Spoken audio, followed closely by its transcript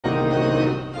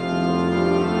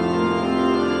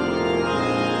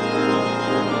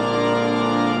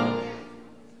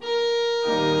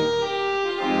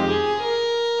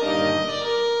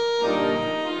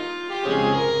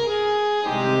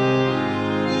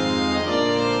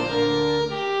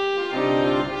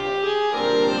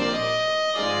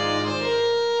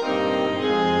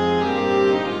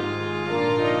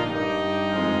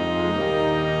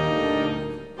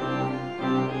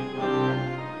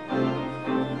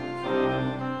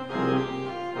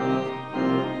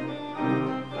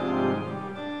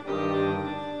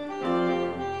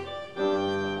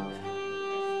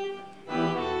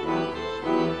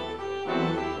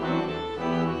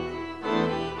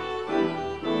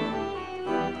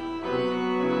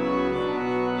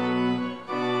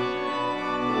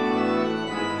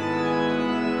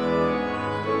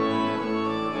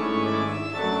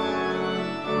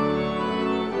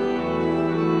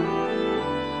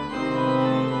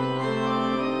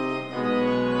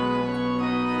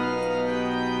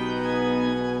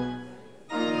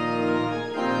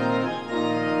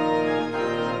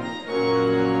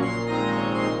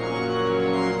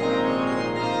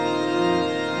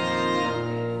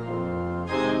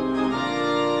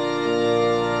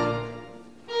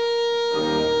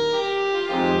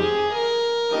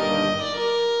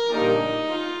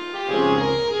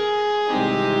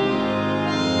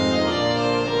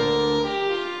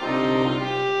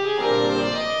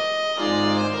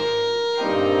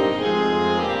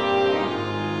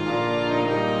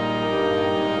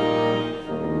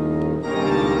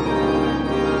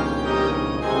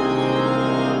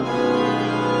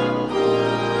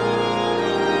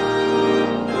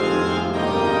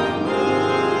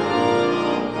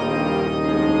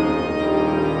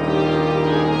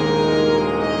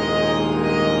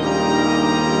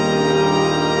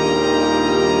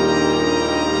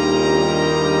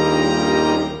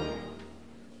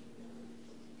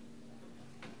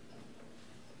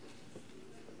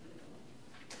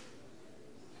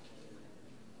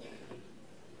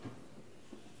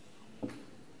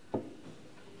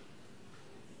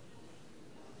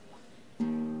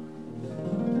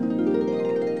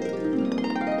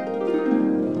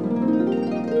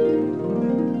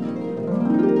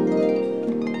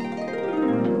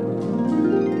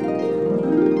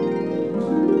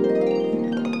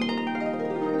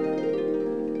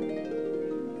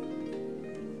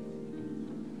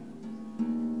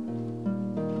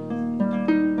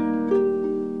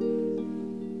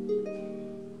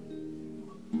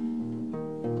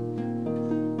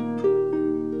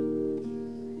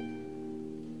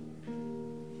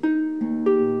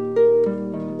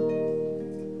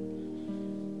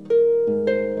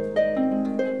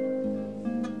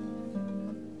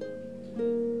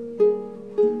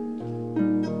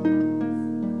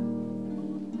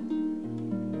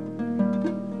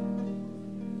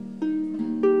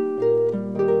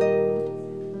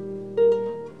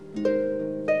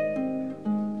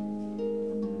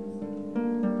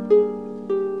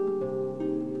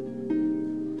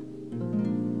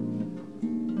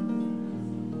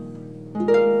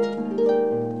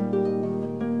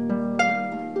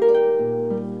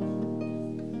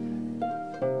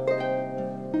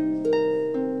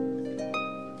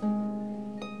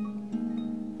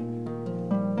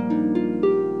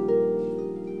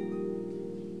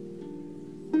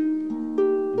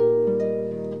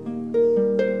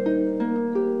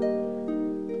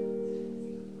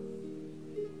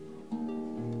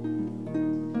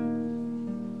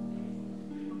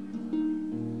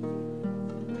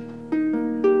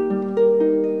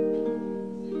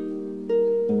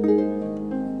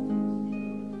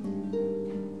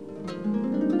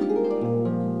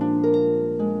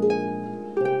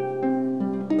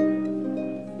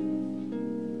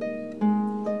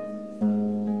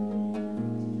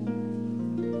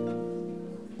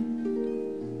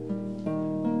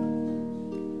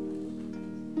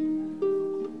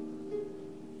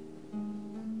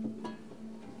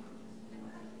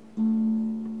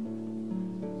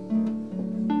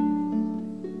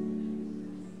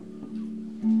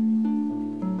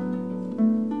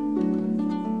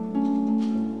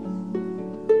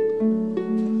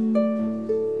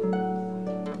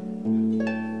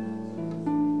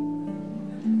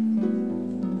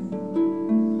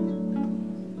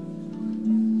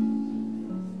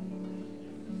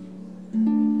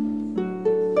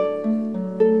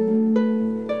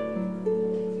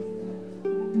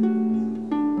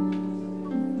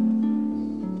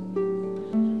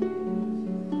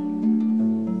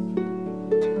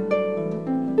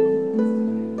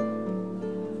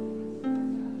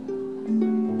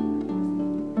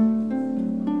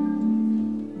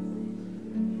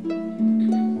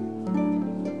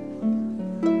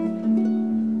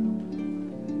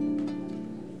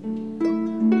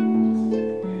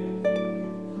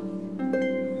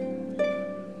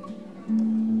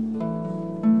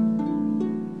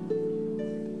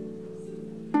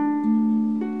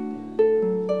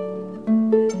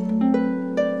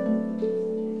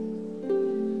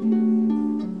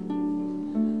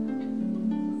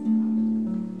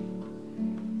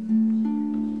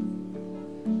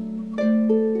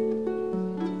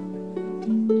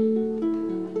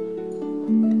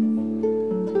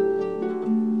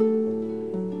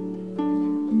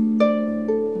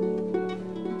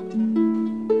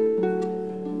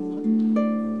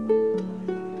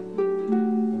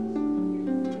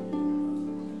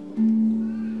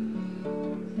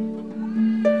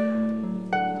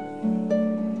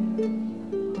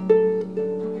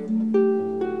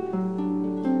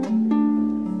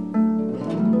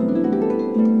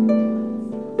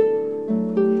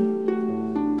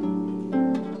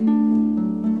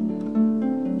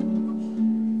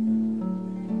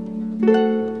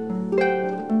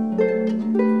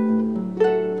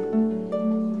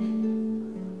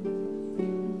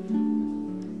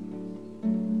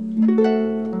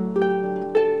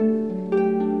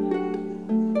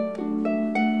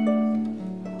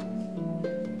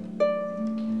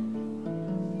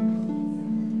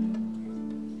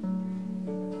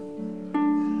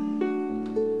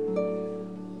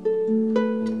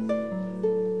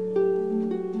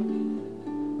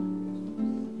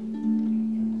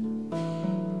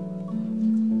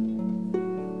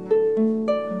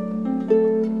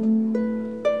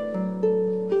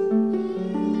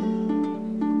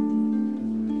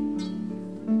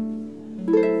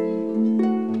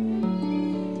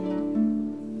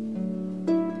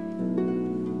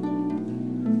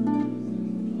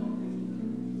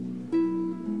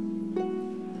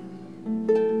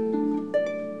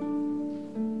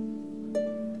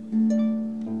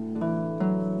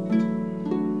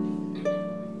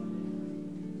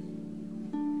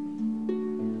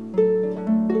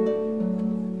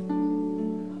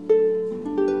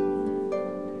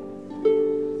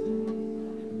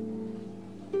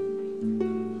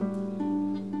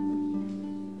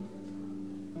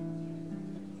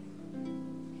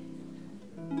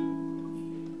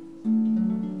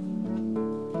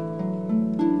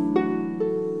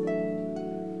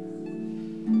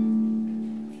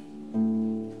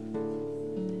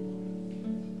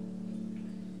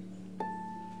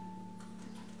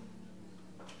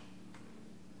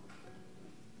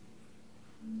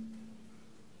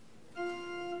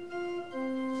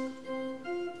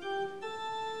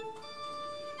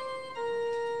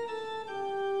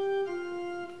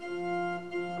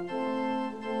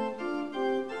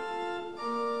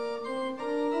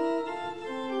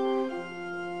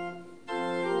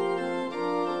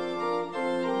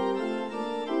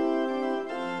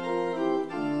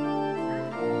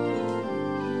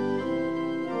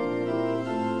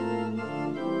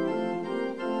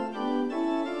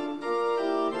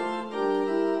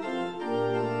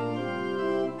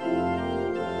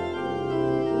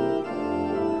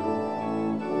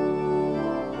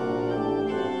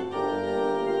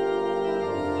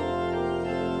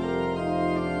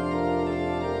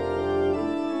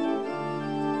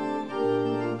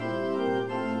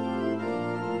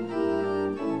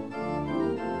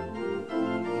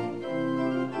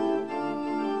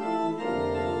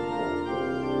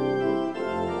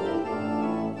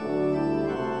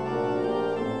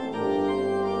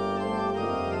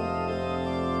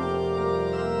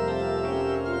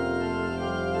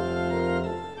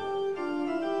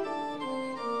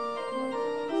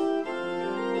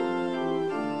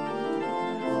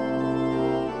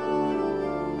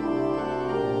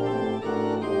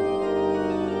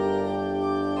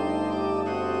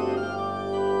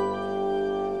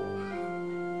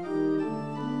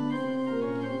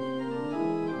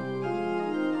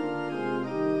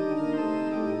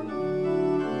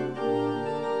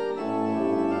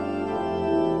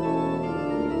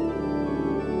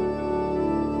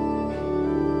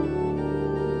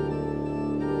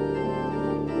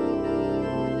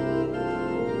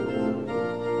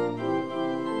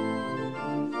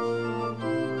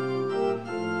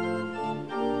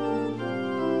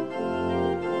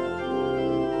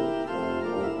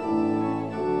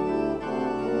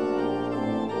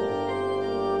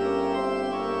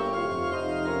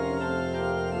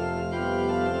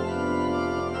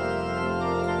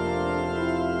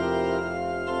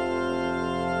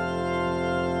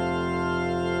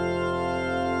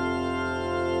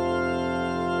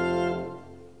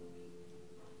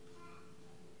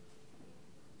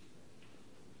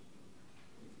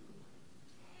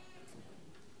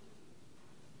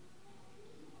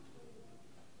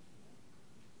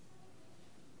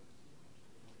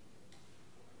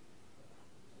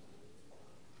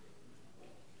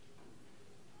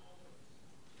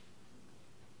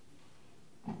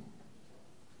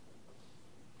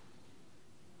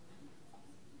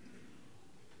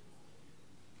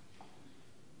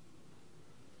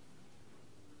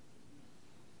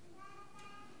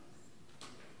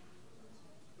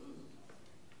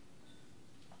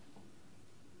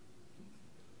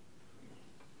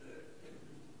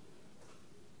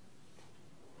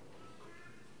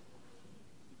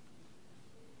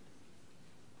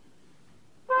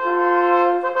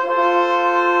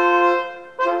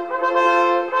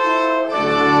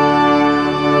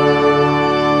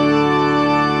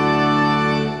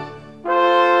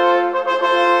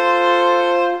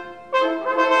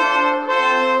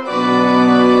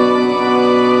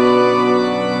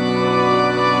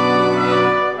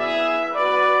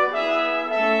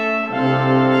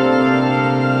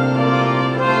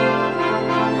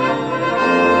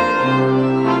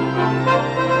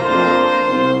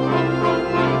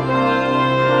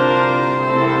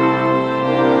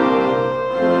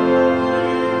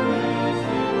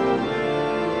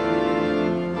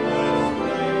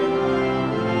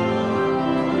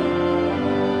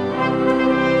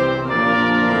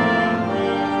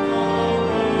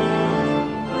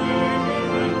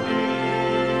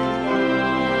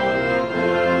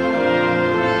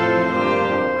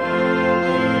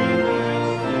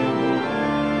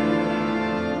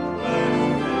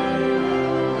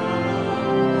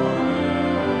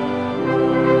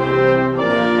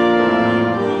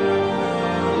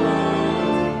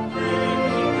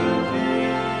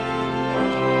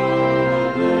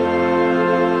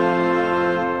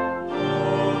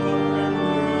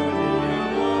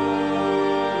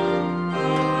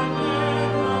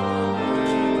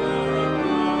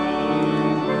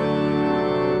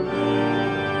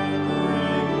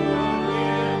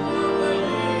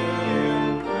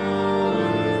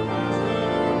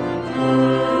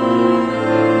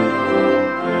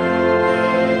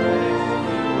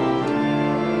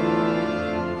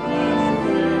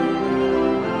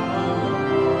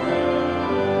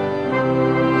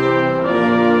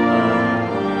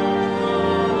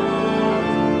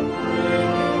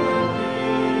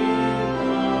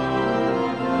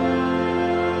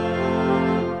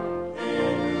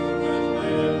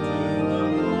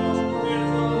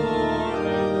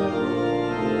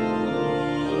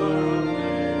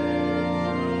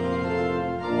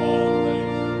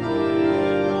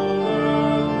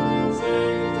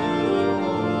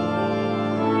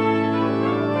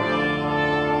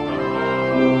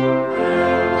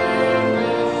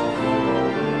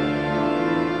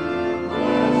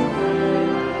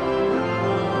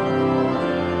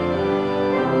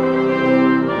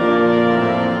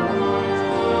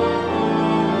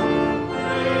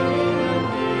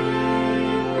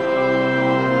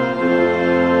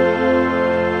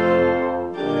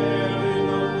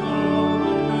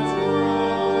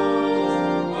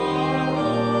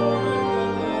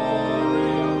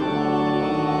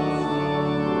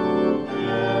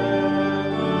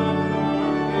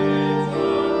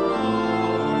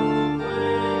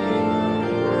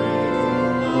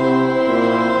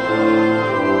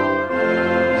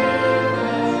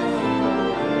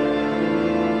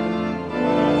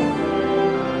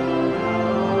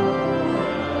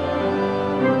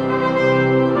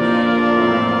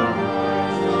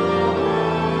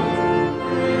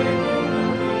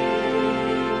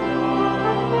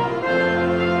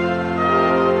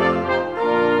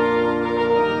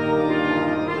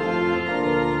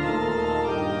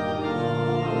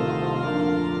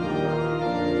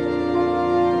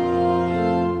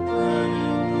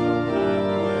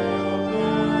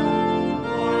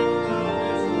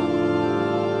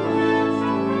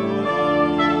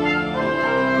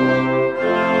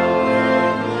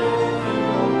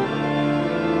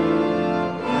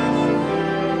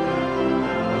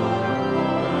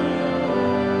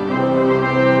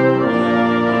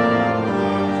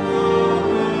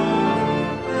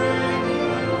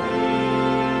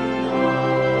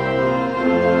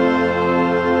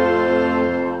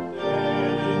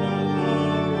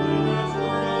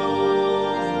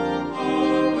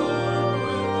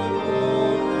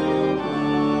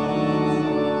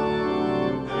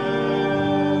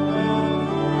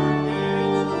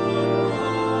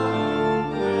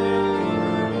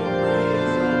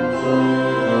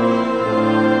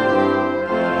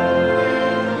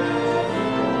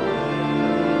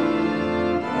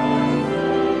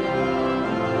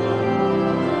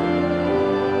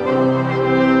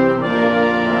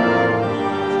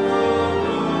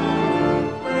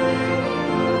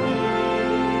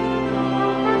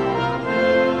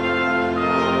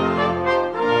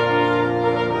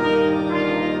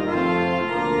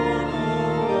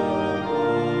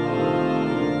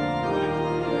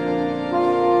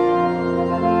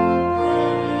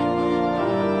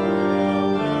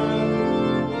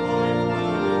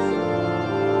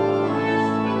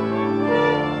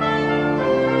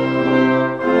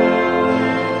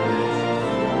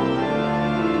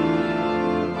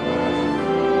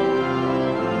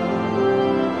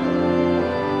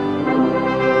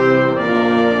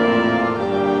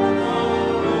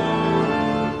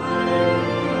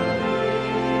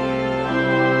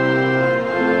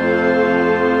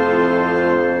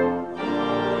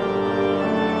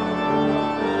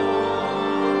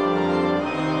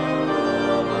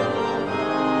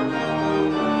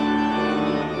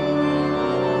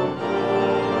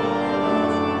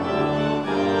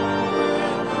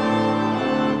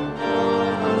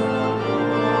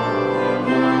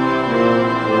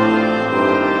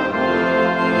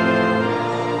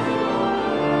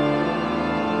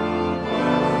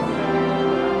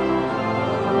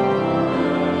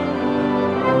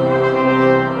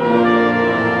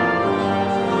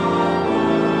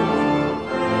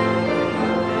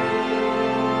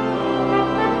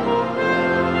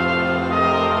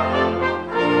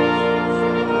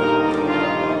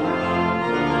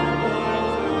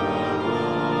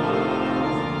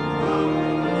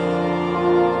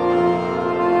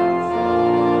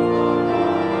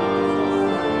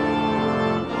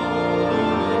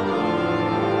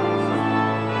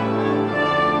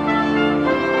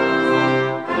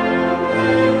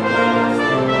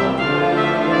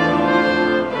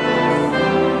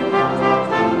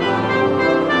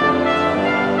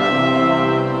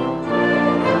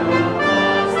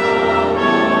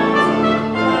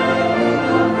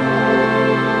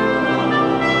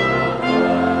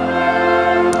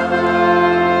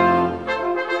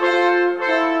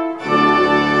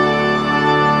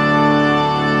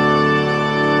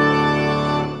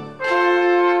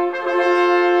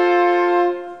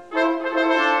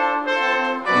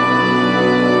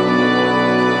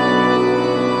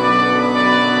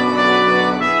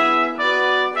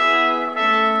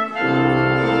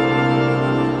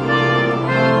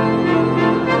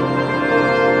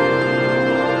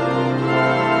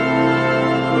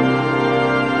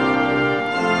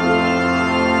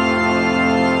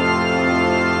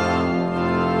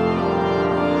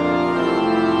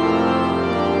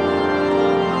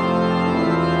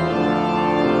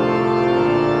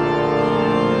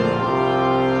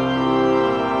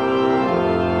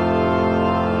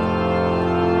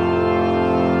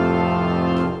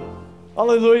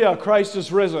Alleluia, Christ is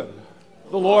risen.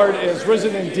 The Lord is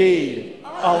risen indeed.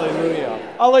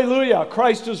 Alleluia. Alleluia,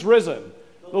 Christ is risen.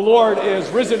 The Lord is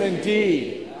risen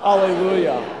indeed.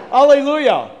 Alleluia.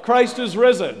 Alleluia, Christ is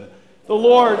risen. The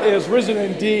Lord is risen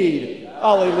indeed.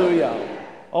 Alleluia.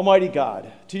 Almighty God,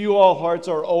 to you all hearts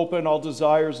are open, all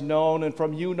desires known, and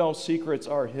from you no secrets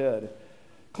are hid.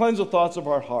 Cleanse the thoughts of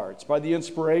our hearts by the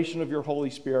inspiration of your Holy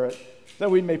Spirit,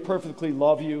 that we may perfectly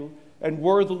love you and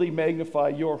worthily magnify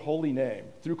your holy name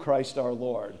through Christ our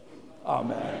Lord.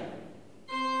 Amen.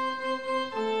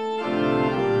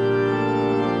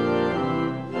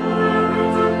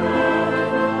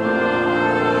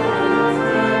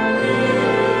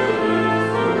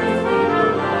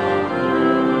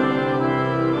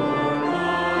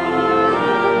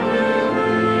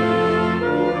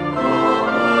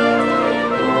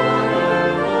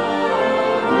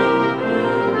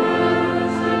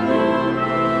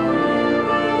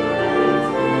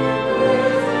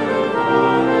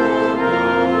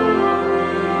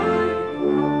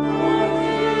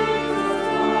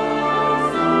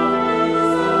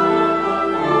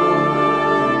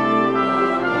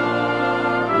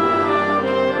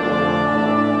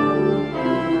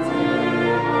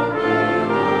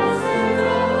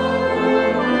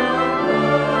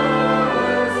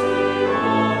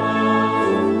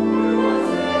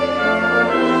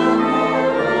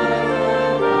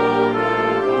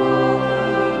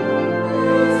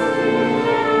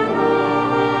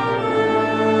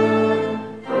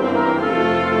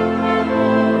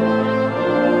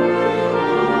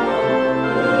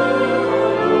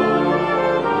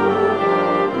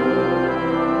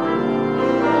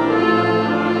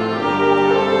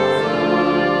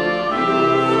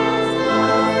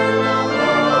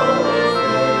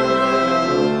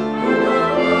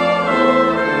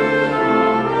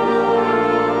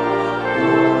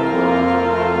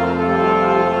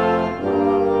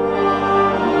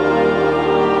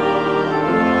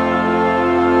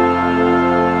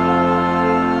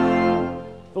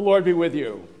 Lord be with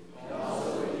you. And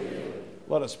also with you.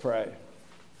 Let us pray.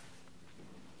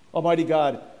 Almighty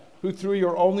God, who through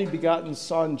your only begotten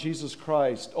Son, Jesus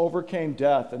Christ, overcame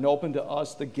death and opened to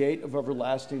us the gate of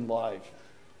everlasting life,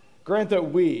 grant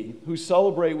that we, who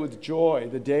celebrate with joy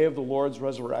the day of the Lord's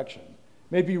resurrection,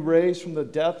 may be raised from the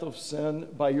death of sin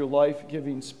by your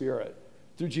life-giving Spirit,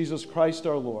 through Jesus Christ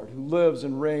our Lord, who lives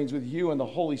and reigns with you and the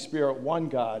Holy Spirit, one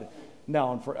God,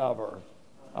 now and forever.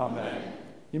 Amen.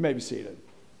 You may be seated.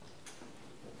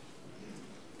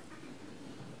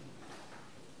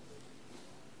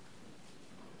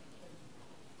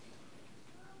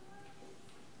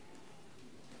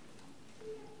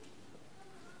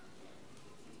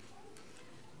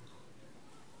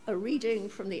 A reading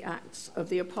from the Acts of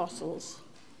the Apostles.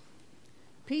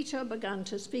 Peter began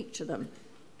to speak to them.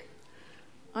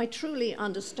 I truly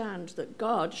understand that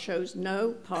God shows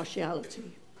no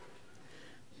partiality.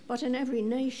 But in every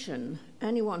nation,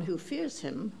 anyone who fears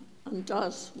him and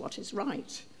does what is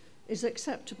right is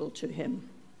acceptable to him.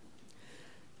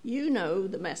 You know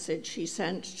the message he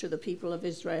sent to the people of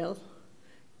Israel,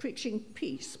 preaching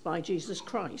peace by Jesus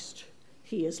Christ.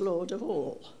 He is Lord of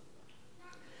all.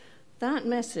 That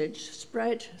message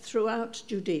spread throughout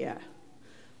Judea,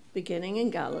 beginning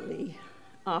in Galilee,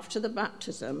 after the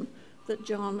baptism that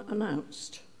John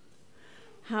announced,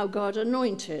 how God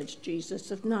anointed Jesus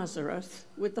of Nazareth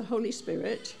with the Holy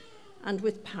Spirit and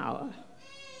with power,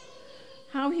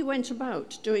 how he went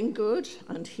about doing good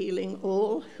and healing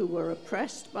all who were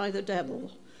oppressed by the devil,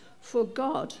 for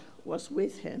God was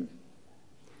with him.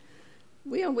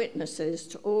 We are witnesses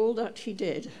to all that he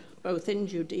did, both in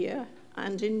Judea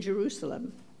and in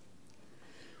Jerusalem.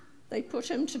 They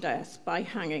put him to death by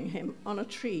hanging him on a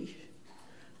tree,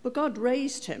 but God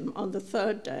raised him on the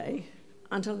third day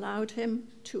and allowed him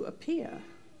to appear,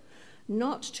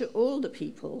 not to all the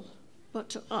people, but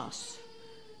to us,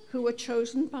 who were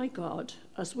chosen by God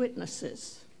as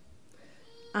witnesses,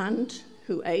 and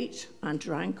who ate and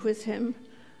drank with him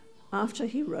after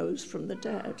he rose from the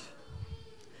dead.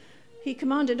 He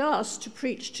commanded us to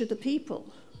preach to the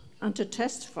people and to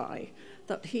testify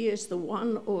that he is the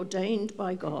one ordained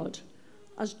by God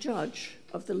as judge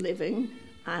of the living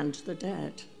and the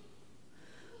dead.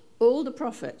 All the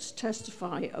prophets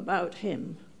testify about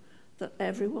him, that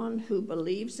everyone who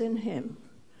believes in him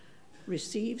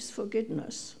receives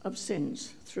forgiveness of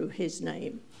sins through his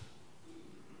name.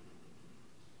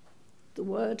 The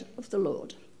word of the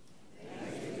Lord.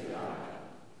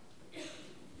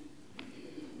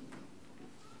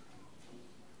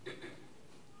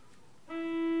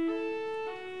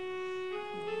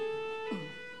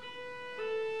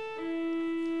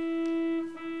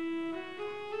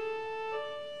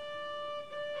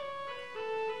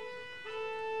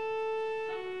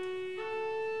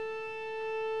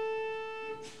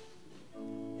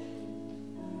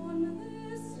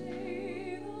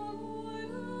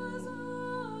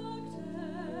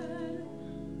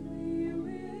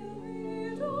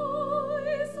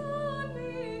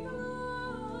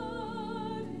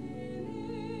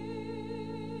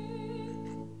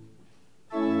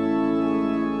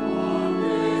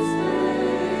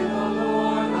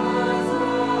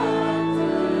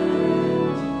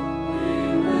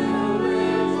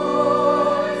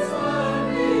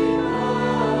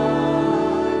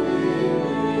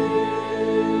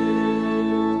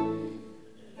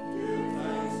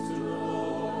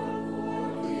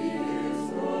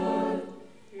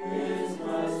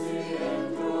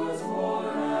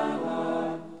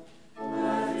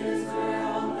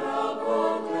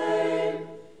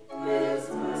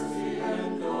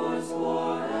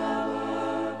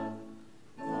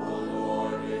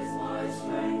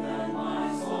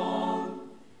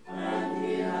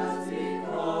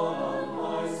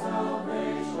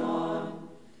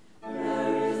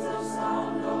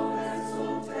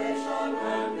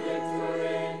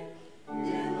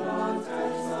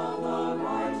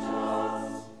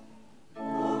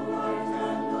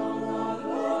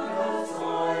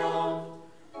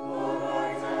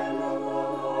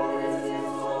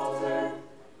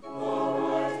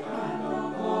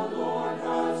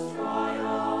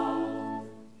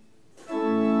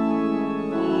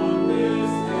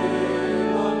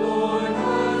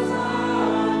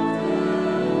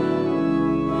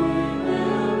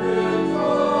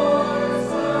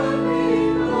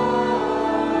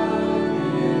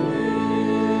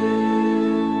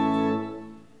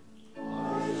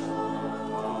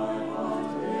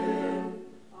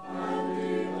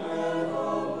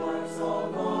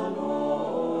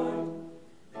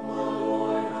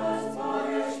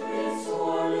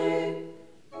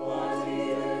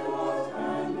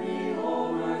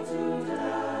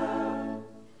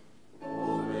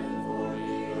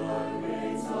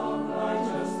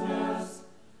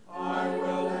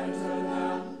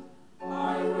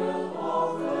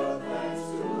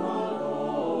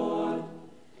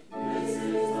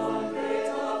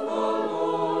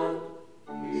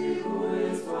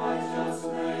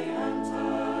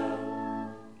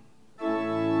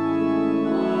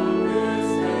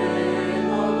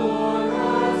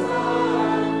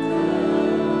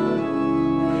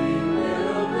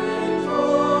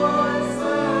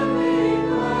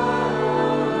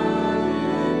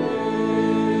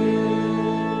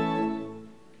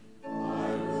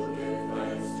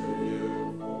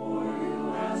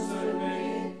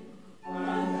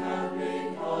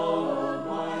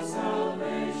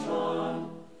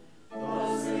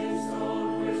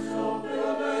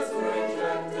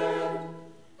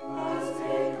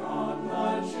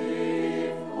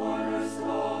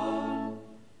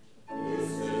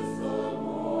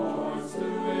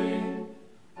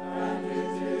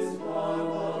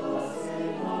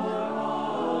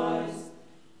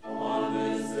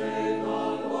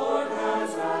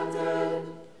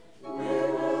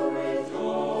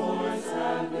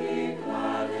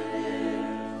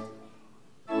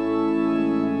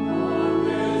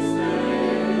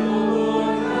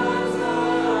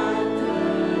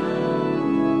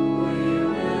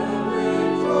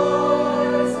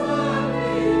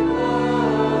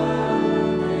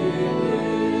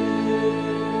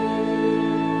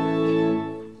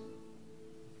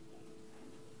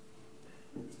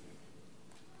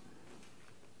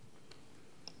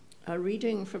 A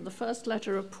reading from the first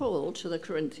letter of Paul to the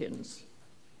Corinthians.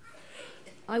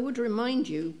 I would remind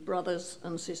you, brothers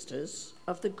and sisters,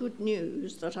 of the good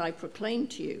news that I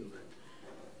proclaimed to you,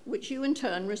 which you in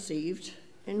turn received,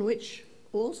 in which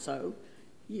also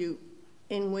you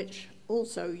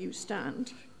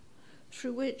stand,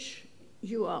 through which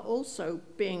you are also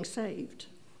being saved,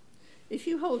 if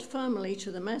you hold firmly to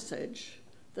the message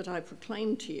that I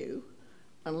proclaimed to you,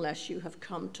 unless you have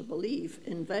come to believe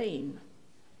in vain.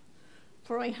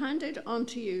 For I handed on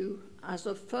to you as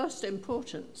of first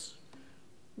importance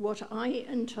what I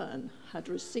in turn had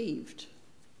received,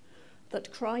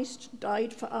 that Christ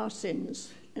died for our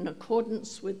sins in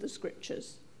accordance with the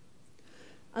Scriptures,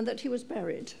 and that he was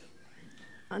buried,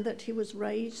 and that he was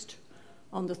raised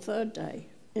on the third day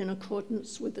in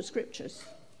accordance with the Scriptures,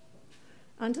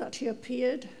 and that he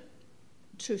appeared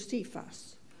to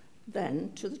Cephas,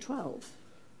 then to the 12.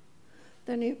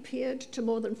 Then he appeared to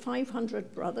more than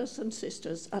 500 brothers and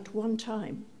sisters at one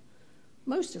time,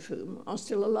 most of whom are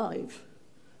still alive,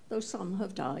 though some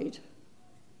have died.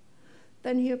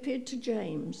 Then he appeared to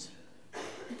James,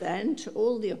 then to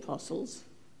all the apostles.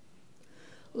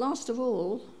 Last of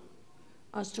all,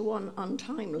 as to one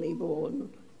untimely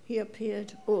born, he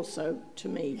appeared also to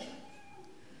me.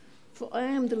 For I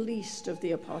am the least of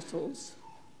the apostles,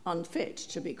 unfit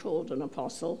to be called an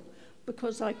apostle,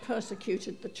 because I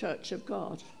persecuted the church of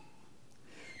God.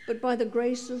 But by the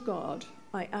grace of God,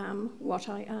 I am what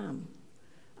I am,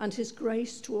 and his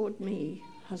grace toward me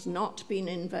has not been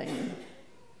in vain.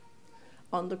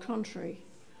 On the contrary,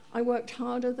 I worked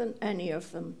harder than any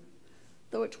of them,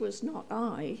 though it was not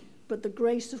I, but the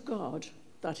grace of God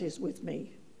that is with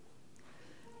me.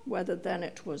 Whether then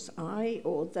it was I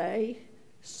or they,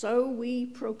 so we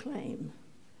proclaim,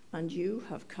 and you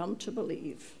have come to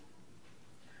believe.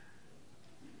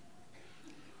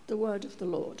 The word of the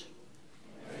Lord.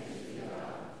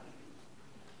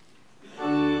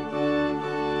 Amen.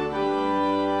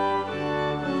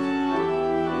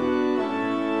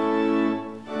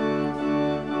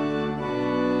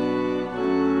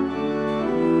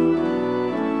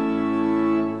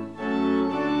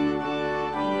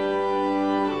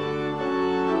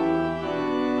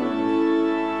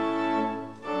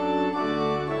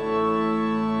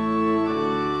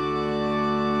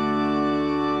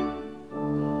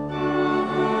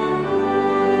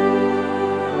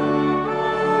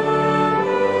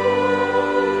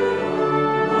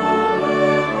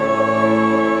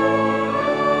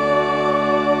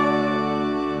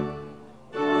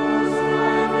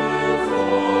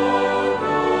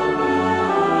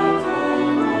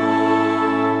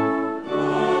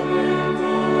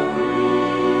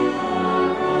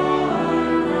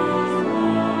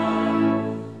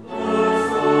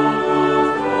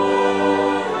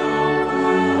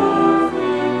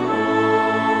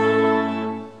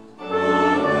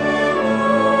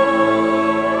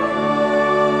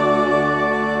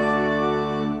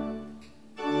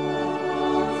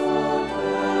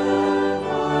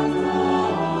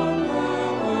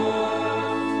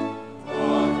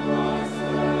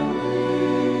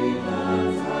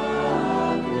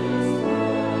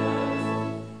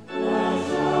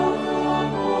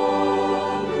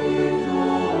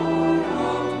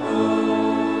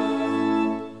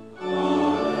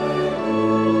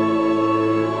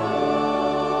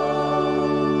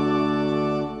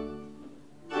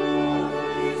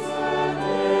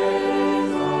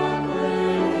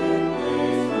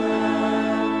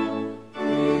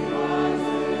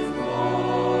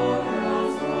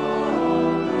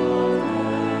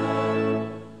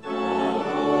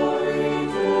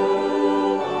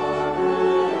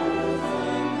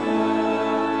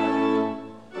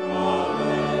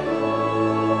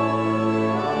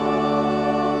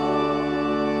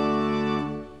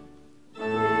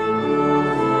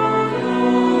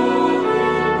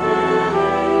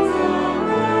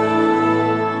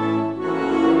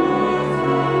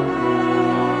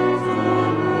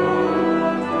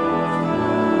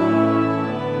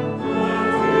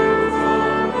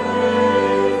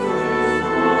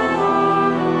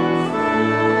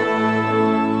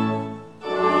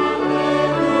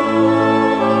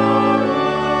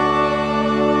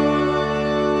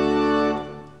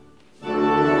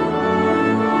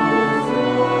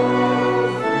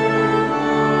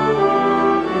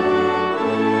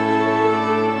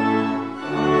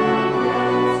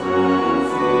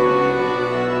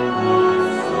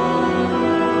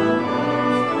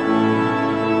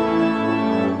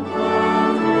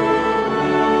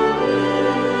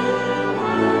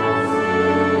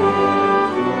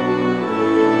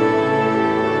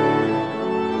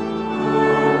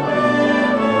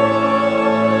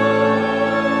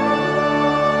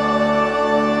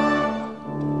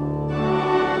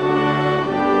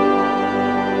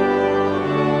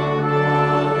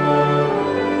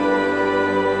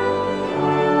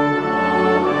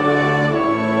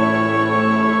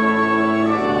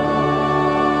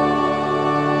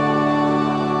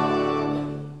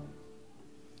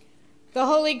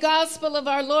 Holy Gospel of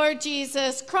our Lord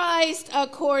Jesus Christ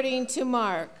according to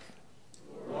Mark.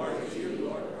 Glory to you,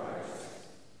 Lord Christ.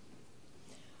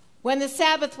 When the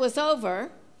Sabbath was over,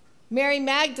 Mary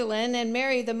Magdalene and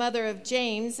Mary, the mother of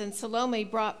James, and Salome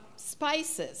brought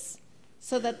spices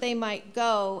so that they might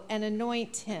go and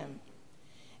anoint him.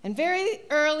 And very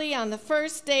early on the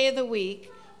first day of the week,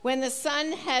 when the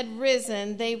sun had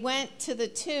risen, they went to the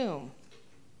tomb.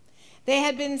 They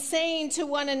had been saying to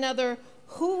one another,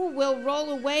 "Who will roll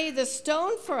away the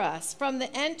stone for us from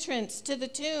the entrance to the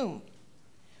tomb?"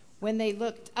 When they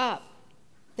looked up,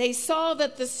 they saw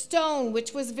that the stone,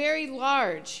 which was very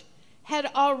large, had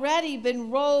already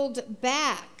been rolled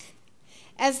back.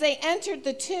 As they entered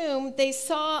the tomb, they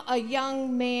saw a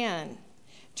young man,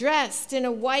 dressed in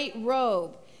a white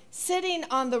robe, sitting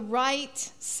on the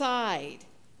right side,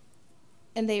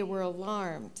 and they were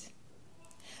alarmed.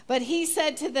 But he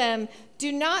said to them,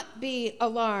 "Do not be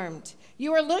alarmed.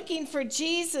 You are looking for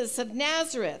Jesus of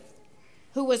Nazareth,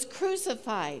 who was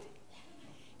crucified.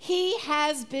 He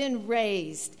has been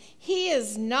raised. He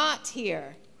is not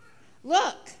here.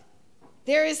 Look,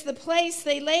 there is the place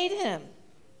they laid him.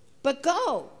 But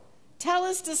go, tell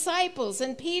his disciples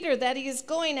and Peter that he is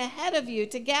going ahead of you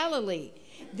to Galilee.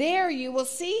 There you will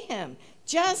see him,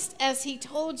 just as he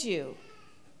told you."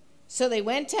 So they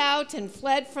went out and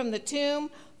fled from the tomb,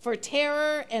 for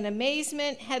terror and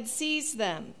amazement had seized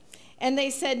them. And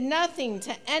they said nothing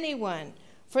to anyone,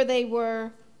 for they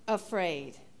were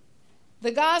afraid. The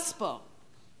Gospel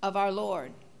of our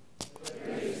Lord.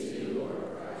 Praise to you, Lord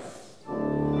Christ.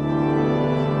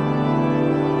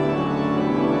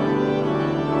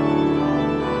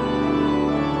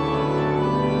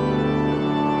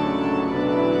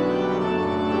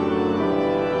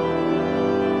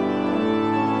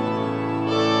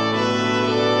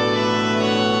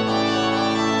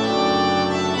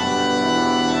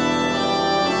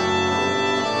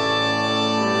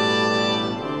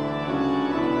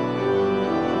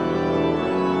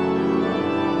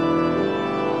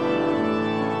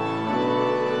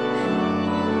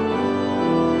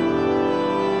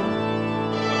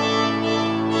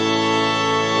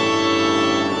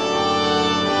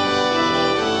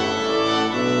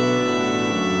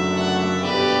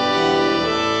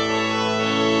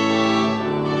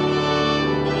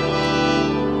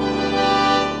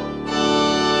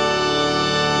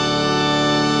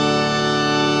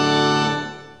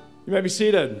 You may be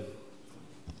seated.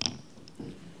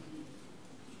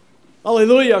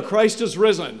 Hallelujah, Christ is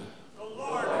risen. The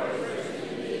Lord is risen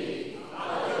indeed.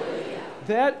 Hallelujah.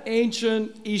 That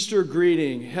ancient Easter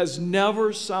greeting has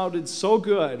never sounded so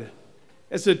good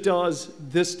as it does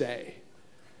this day.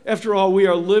 After all, we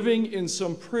are living in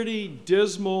some pretty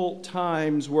dismal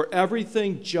times where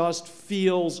everything just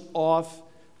feels off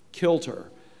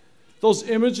kilter. Those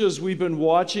images we've been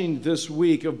watching this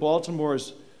week of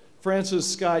Baltimore's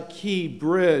Francis Scott Key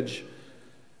Bridge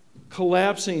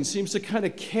collapsing seems to kind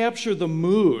of capture the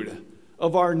mood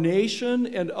of our nation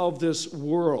and of this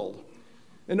world.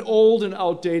 An old and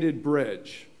outdated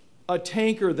bridge, a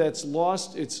tanker that's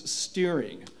lost its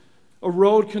steering, a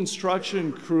road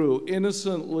construction crew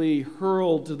innocently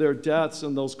hurled to their deaths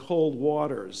in those cold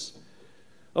waters,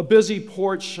 a busy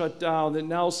port shut down that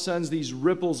now sends these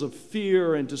ripples of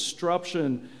fear and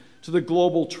disruption to the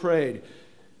global trade.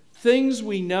 Things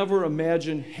we never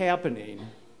imagined happening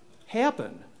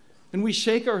happen. And we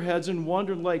shake our heads and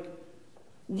wonder, like,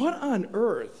 what on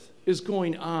earth is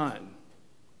going on?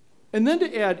 And then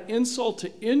to add insult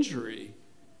to injury,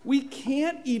 we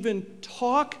can't even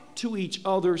talk to each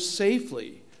other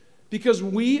safely because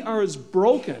we are as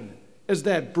broken as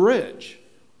that bridge.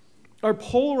 Our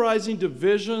polarizing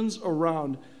divisions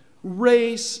around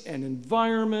race and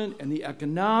environment and the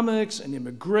economics and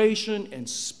immigration and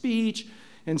speech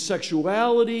and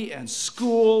sexuality and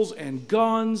schools and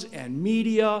guns and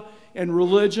media and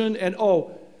religion and,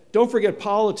 oh, don't forget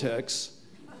politics,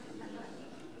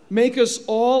 make us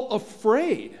all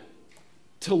afraid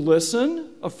to listen,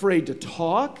 afraid to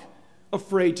talk,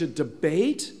 afraid to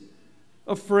debate,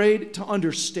 afraid to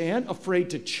understand, afraid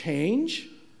to change.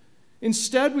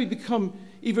 Instead, we become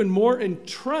even more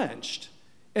entrenched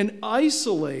and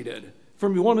isolated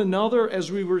from one another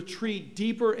as we retreat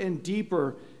deeper and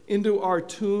deeper into our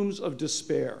tombs of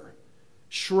despair,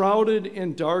 shrouded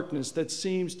in darkness that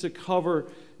seems to cover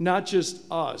not just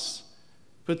us,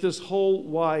 but this whole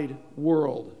wide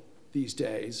world these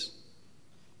days.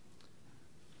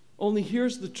 Only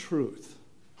here's the truth.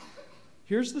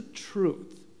 Here's the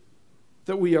truth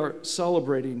that we are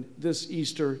celebrating this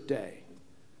Easter day.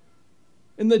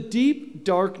 In the deep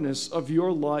darkness of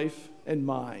your life and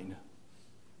mine,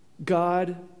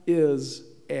 God is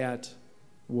at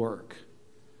work.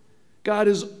 God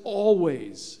is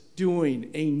always doing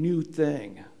a new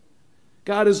thing.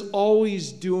 God is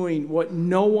always doing what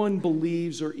no one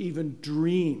believes or even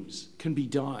dreams can be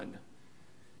done.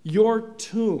 Your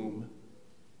tomb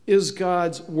is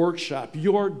God's workshop.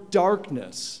 Your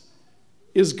darkness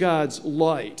is God's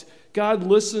light. God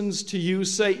listens to you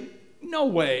say, "No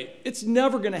way, it's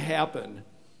never going to happen."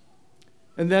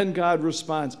 And then God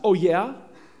responds, "Oh yeah?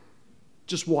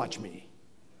 Just watch me."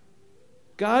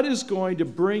 God is going to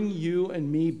bring you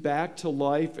and me back to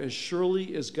life as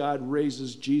surely as God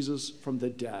raises Jesus from the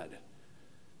dead.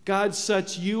 God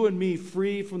sets you and me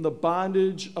free from the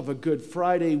bondage of a Good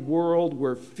Friday world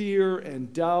where fear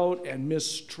and doubt and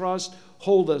mistrust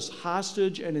hold us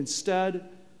hostage, and instead,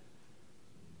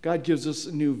 God gives us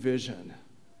a new vision,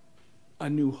 a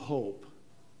new hope,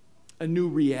 a new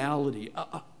reality,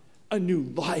 a new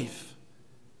life.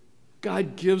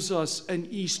 God gives us an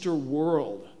Easter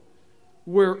world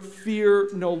where fear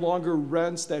no longer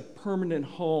rents that permanent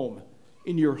home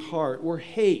in your heart, where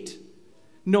hate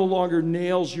no longer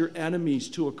nails your enemies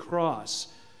to a cross,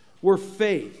 where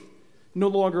faith no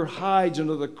longer hides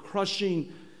under the crushing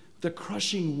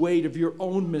weight of your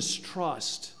own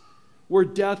mistrust, where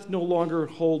death no longer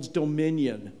holds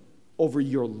dominion over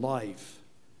your life.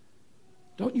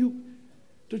 Don't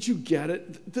you get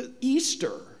it?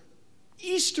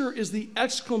 Easter is the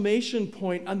exclamation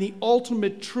point on the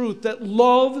ultimate truth that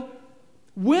love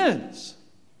wins.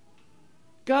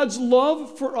 God's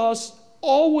love for us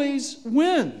always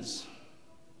wins.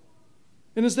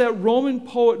 And as that Roman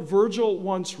poet Virgil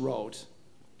once wrote,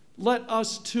 let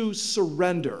us too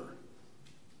surrender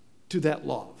to that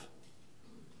love.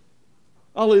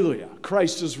 Alleluia.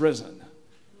 Christ is risen.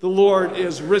 The Lord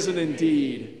is risen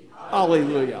indeed.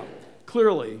 Alleluia.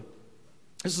 Clearly,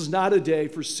 this is not a day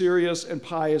for serious and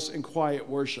pious and quiet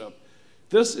worship.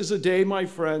 This is a day, my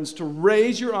friends, to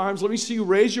raise your arms. Let me see you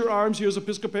raise your arms here as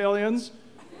Episcopalians.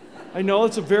 I know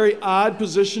it's a very odd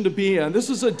position to be in. This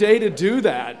is a day to do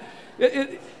that.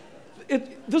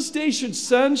 This day should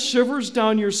send shivers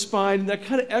down your spine and that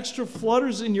kind of extra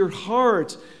flutters in your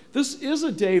heart. This is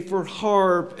a day for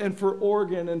harp and for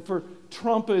organ and for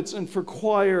trumpets and for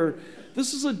choir.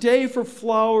 This is a day for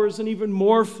flowers and even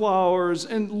more flowers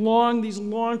and these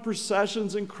long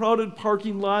processions and crowded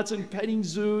parking lots and petting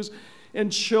zoos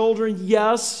and children.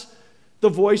 Yes, the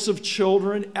voice of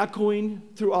children echoing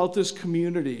throughout this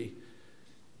community.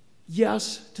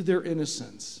 Yes, to their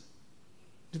innocence,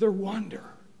 to their wonder.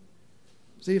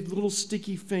 They have little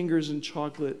sticky fingers and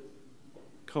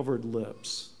chocolate-covered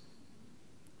lips.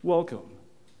 Welcome.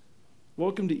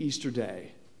 Welcome to Easter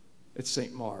Day at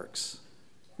St. Mark's.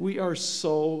 We are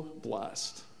so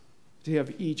blessed to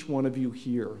have each one of you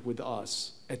here with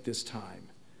us at this time.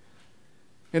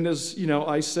 And as you know,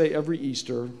 I say every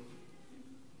Easter,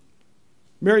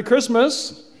 Merry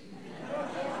Christmas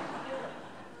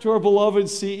to our beloved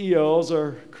CEOs,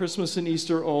 our Christmas and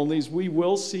Easter onlys. We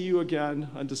will see you again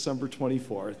on December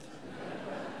 24th.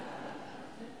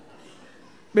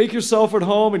 Make yourself at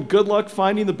home and good luck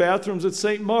finding the bathrooms at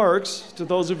St. Mark's to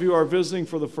those of you who are visiting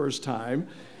for the first time.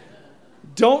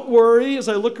 Don't worry, as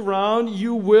I look around,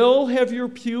 you will have your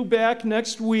pew back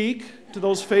next week to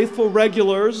those faithful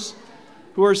regulars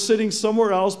who are sitting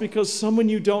somewhere else because someone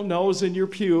you don't know is in your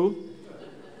pew.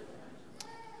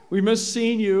 We miss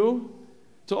seeing you.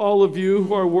 To all of you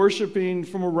who are worshiping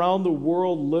from around the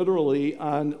world, literally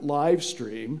on live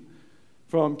stream,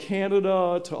 from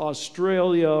Canada to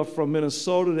Australia, from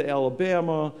Minnesota to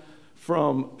Alabama,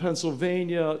 from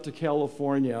Pennsylvania to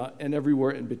California, and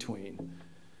everywhere in between.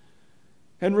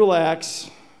 And relax,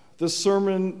 this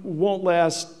sermon won't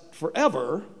last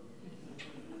forever.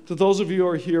 To those of you who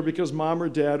are here because mom or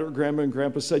dad or grandma and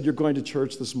grandpa said you're going to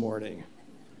church this morning.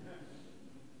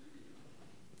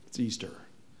 It's Easter.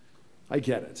 I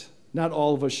get it. Not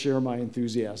all of us share my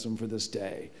enthusiasm for this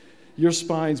day. Your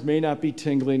spines may not be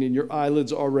tingling and your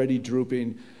eyelids already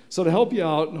drooping. So to help you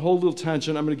out and hold a little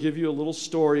tension, I'm going to give you a little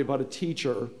story about a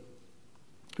teacher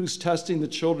who's testing the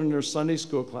children in their Sunday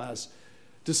school class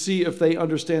to see if they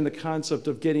understand the concept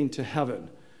of getting to heaven.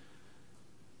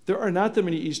 There are not that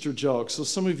many Easter jokes, so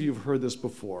some of you have heard this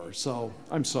before, so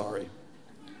I'm sorry.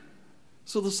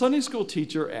 So the Sunday school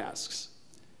teacher asks,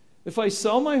 if I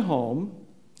sell my home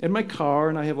and my car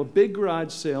and I have a big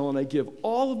garage sale and I give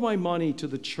all of my money to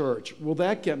the church, will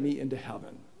that get me into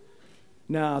heaven?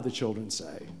 Nah, the children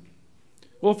say.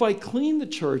 Well, if I clean the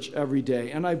church every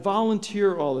day and I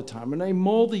volunteer all the time and I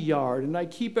mow the yard and I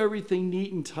keep everything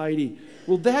neat and tidy,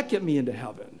 will that get me into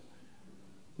heaven?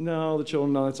 No, the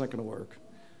children, no, that's not going to work.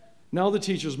 Now the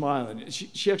teacher's smiling.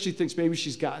 She actually thinks maybe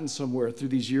she's gotten somewhere through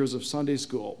these years of Sunday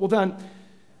school. Well then,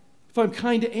 If I'm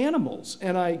kind to animals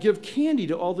and I give candy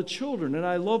to all the children and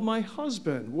I love my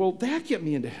husband, will that get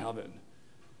me into heaven?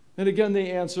 And again, they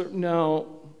answer,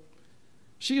 no.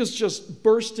 She is just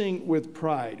bursting with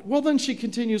pride. Well, then she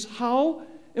continues, how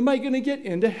am I going to get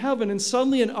into heaven? And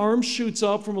suddenly an arm shoots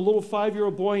up from a little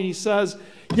 5-year-old boy and he says,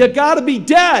 you got to be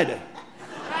dead.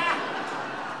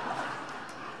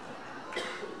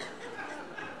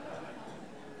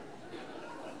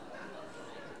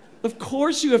 Of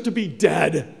course you have to be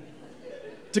dead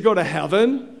to go to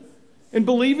heaven. And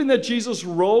believing that Jesus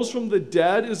rose from the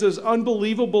dead is as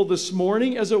unbelievable this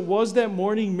morning as it was that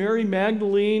morning Mary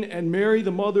Magdalene and Mary,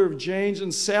 the mother of James,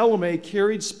 and Salome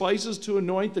carried spices to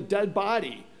anoint the dead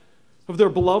body of their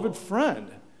beloved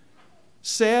friend.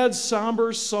 Sad,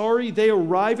 somber, sorry, they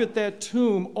arrive at that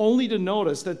tomb only to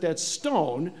notice that that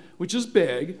stone, which is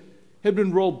big, had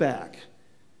been rolled back.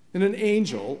 And an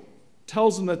angel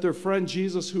tells them that their friend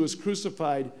Jesus, who was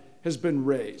crucified, has been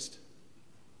raised.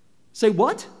 Say,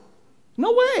 what?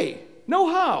 No way.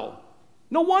 No how.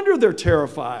 No wonder they're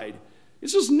terrified.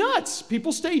 It's just nuts.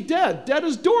 People stay dead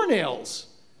as doornails.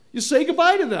 You say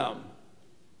goodbye to them.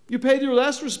 You pay your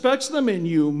last respects to them and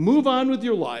you move on with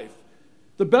your life.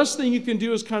 The best thing you can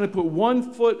do is kind of put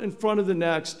one foot in front of the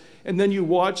next and then you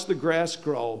watch the grass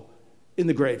grow in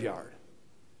the graveyard.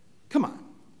 Come on.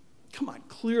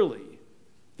 Clearly,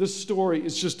 this story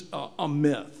is just a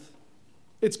myth.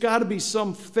 It's got to be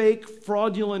some fake,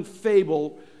 fraudulent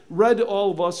fable read to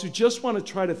all of us who just want to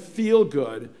try to feel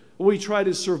good while we try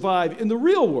to survive in the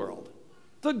real world,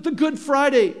 the Good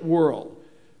Friday world,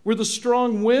 where the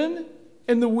strong win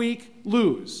and the weak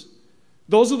lose.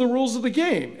 Those are the rules of the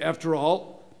game, after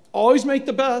all. Always make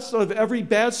the best out of every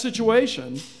bad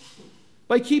situation.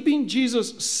 By keeping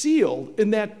Jesus sealed in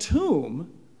that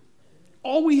tomb,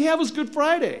 all we have is Good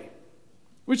Friday,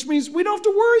 which means we don't have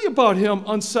to worry about him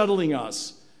unsettling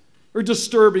us or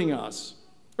disturbing us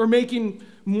or making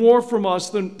more from us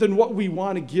than what we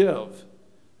want to give.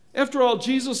 After all,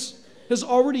 Jesus has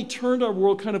already turned our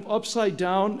world kind of upside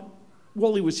down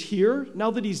while he was here. Now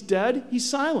that he's dead, he's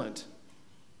silent.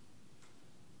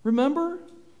 Remember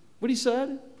what he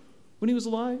said when he was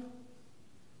alive?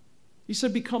 He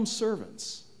said, become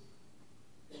servants.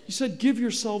 He said, give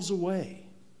yourselves away.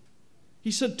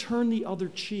 He said, turn the other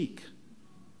cheek.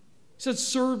 He said,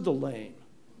 serve the lame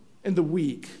and the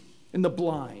weak and the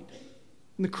blind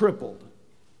and the crippled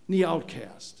and the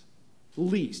outcast, the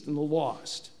least and the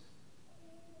lost.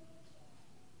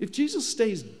 If Jesus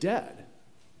stays dead,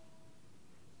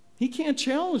 he can't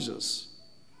challenge us.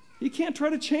 He can't try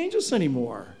to change us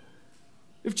anymore.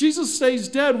 If Jesus stays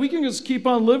dead, we can just keep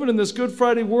on living in this Good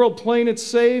Friday world, playing it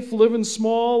safe, living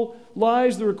small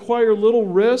lives that require little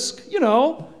risk. You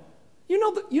know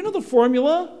the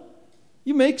formula.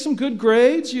 You make some good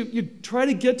grades, you try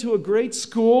to get to a great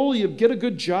school, you get a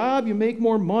good job, you make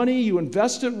more money, you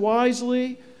invest it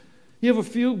wisely, you have a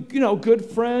few, good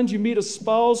friends, you meet a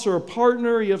spouse or a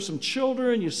partner, you have some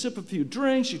children, you sip a few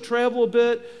drinks, you travel a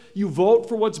bit, you vote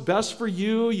for what's best for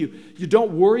you, you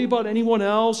don't worry about anyone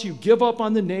else, you give up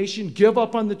on the nation, give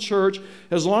up on the church.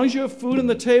 As long as you have food on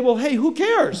the table, hey, who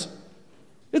cares?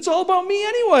 It's all about me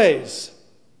anyways.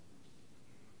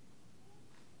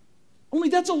 Only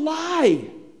that's a lie.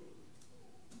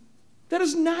 That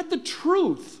is not the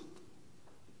truth.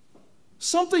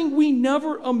 Something we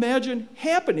never imagined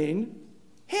happening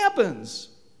happens.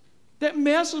 That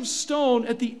massive stone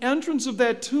at the entrance of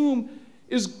that tomb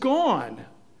is gone.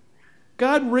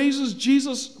 God raises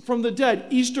Jesus from the dead.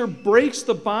 Easter breaks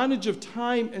the bondage of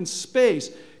time and space.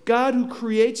 God, who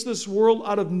creates this world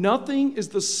out of nothing, is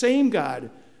the same God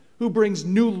who brings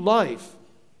new life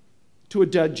to a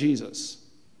dead Jesus.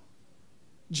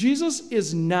 Jesus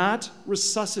is not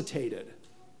resuscitated.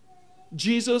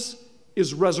 Jesus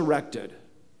is resurrected.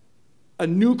 A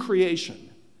new creation,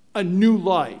 a new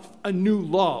life, a new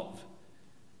love.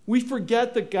 We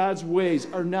forget that God's ways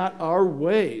are not our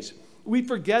ways. We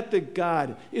forget that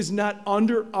God is not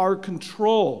under our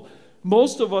control.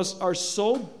 Most of us are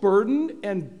so burdened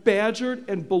and badgered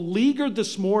and beleaguered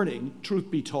this morning, truth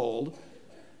be told,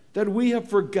 that we have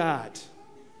forgotten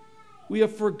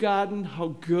how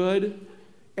good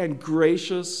and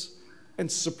gracious and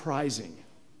surprising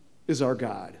is our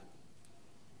God.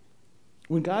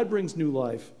 When God brings new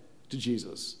life to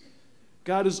Jesus,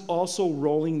 God is also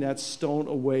rolling that stone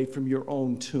away from your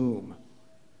own tomb.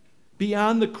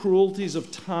 Beyond the cruelties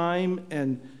of time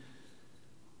and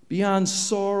beyond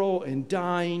sorrow and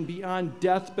dying, beyond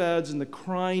deathbeds and the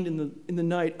crying in the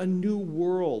night, a new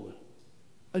world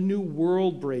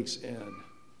breaks in.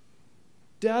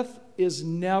 Death is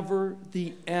never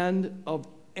the end of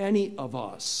any of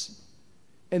us.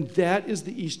 And that is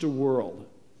the Easter world.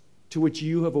 to which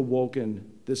you have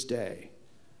awoken this day.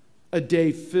 A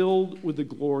day filled with the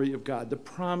glory of God, the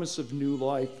promise of new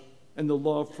life, and the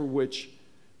love for which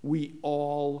we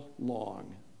all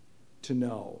long to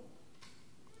know.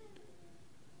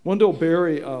 Wendell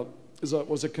Berry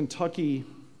was a Kentucky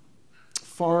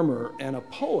farmer and a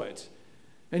poet,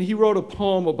 and he wrote a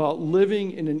poem about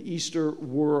living in an Easter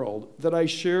world that I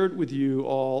shared with you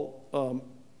all,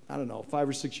 5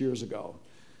 or 6 years ago.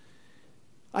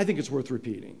 I think it's worth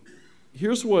repeating.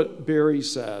 Here's what Barry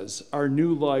says our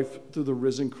new life through the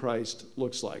risen Christ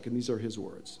looks like, and these are his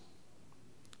words.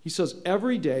 He says,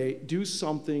 every day do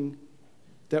something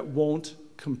that won't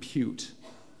compute.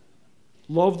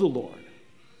 Love the Lord.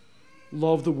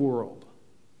 Love the world.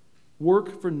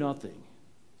 Work for nothing.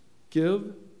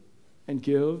 Give and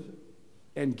give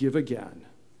and give again.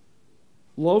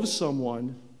 Love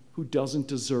someone who doesn't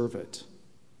deserve it.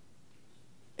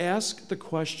 Ask the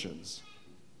questions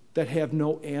that have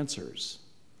no answers.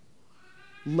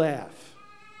 Laugh.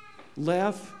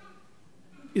 Laugh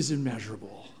is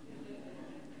immeasurable.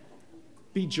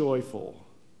 Be joyful.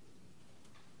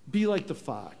 Be like the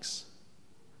fox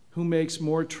who makes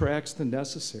more tracks than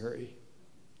necessary,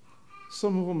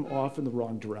 some of them off in the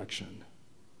wrong direction.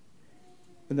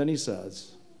 And then he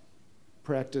says,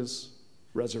 practice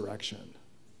resurrection.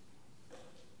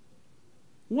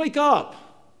 Wake up.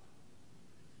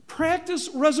 Practice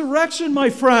resurrection, my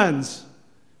friends.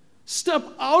 Step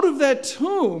out of that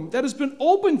tomb that has been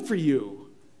opened for you.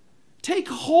 Take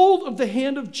hold of the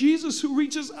hand of Jesus who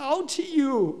reaches out to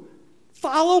you.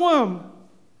 Follow him.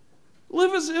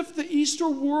 Live as if the Easter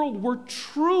world were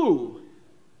true.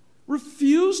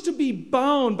 Refuse to be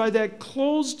bound by that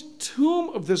closed tomb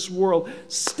of this world.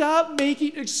 Stop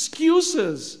making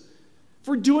excuses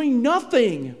for doing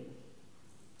nothing.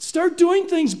 Start doing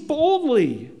things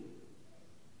boldly.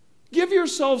 Give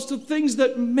yourselves to things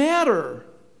that matter.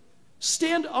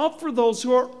 Stand up for those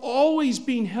who are always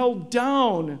being held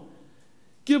down.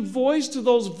 Give voice to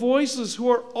those voices who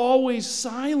are always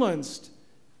silenced.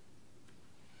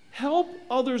 Help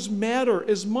others matter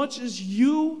as much as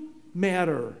you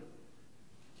matter.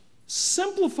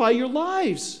 Simplify your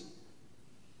lives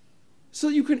so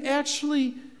that you can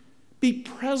actually be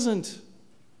present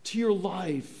to your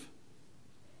life.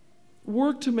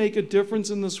 Work to make a difference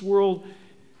in this world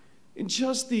in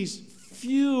just these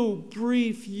few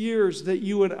brief years that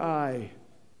you and I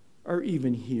are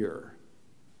even here.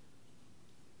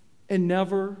 And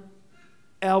never,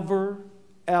 ever,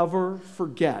 ever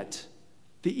forget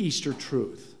the Easter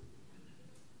truth.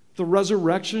 The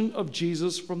resurrection of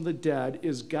Jesus from the dead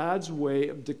is God's way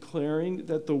of declaring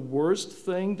that the worst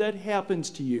thing that happens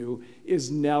to you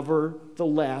is never the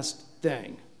last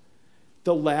thing.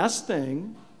 The last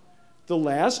thing, the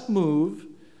last move,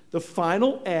 the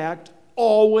final act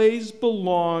always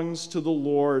belongs to the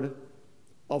Lord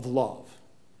of love.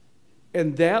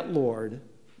 And that Lord,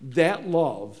 that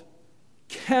love,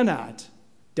 cannot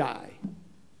die.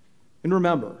 And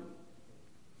remember,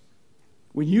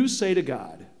 when you say to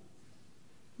God,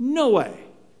 no way,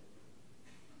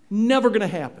 never going to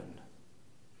happen,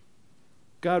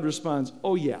 God responds,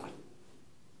 oh yeah,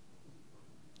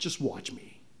 just watch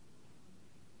me.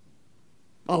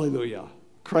 Hallelujah.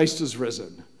 Christ is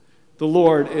risen. The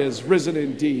Lord is risen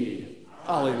indeed.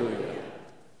 Hallelujah.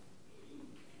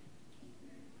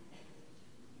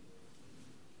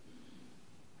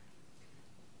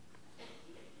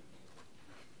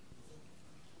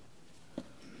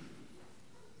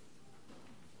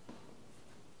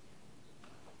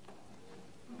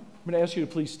 I'm going to ask you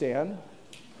to please stand.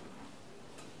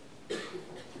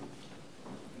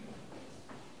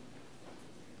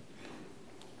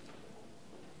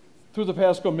 Through the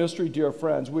Paschal mystery, dear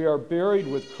friends, we are buried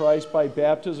with Christ by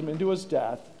baptism into his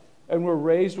death, and we're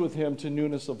raised with him to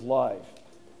newness of life.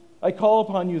 I call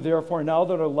upon you, therefore, now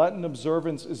that our Lenten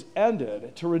observance is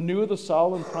ended, to renew the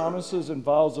solemn promises and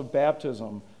vows of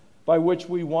baptism, by which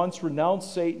we once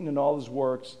renounced Satan and all his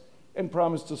works, and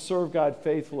promised to serve God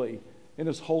faithfully in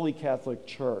his holy Catholic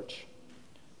Church.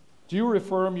 Do you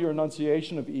reaffirm your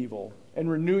renunciation of evil and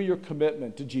renew your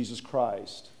commitment to Jesus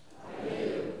Christ? I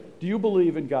do. Do you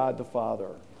believe in God the Father?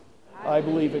 I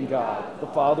believe in God, the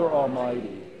Father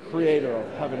Almighty, creator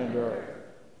of heaven and earth.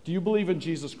 Do you believe in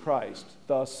Jesus Christ,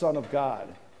 the Son of God?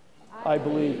 I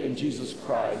believe in Jesus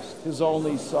Christ, his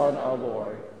only Son, our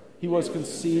Lord. He was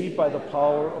conceived by the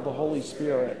power of the Holy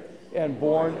Spirit and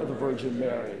born of the Virgin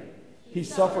Mary. He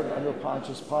suffered under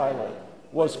Pontius Pilate,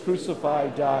 was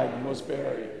crucified, died, and was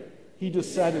buried. He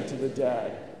descended to the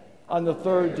dead. On the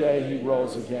third day he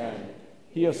rose again.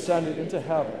 He ascended into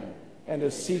heaven and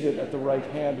is seated at the right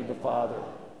hand of the Father.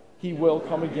 He will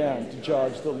come again to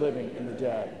judge the living and the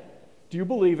dead. Do you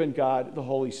believe in God, the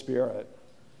Holy Spirit?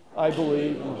 I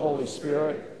believe in the Holy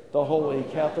Spirit, the Holy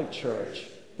Catholic Church,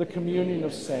 the communion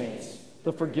of saints,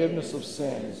 the forgiveness of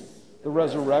sins, the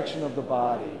resurrection of the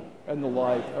body, and the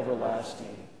life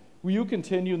everlasting. Will you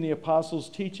continue in the apostles'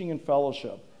 teaching and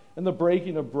fellowship, in the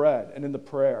breaking of bread, and in the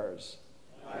prayers?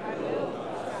 I will.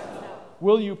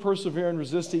 Will you persevere in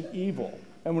resisting evil,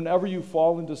 and whenever you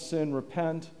fall into sin,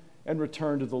 repent and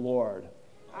return to the Lord?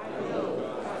 I will.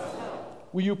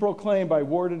 Will you proclaim by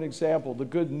word and example the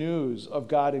good news of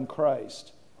God in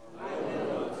Christ? I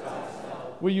will.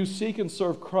 Will you seek and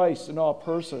serve Christ in all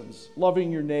persons, loving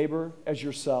your neighbor as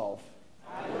yourself?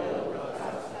 I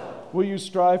will. Will you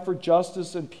strive for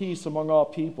justice and peace among all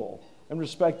people and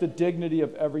respect the dignity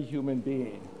of every human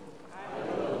being? I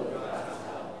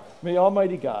will. May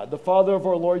Almighty God, the Father of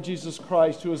our Lord Jesus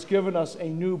Christ, who has given us a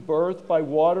new birth by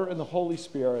water and the Holy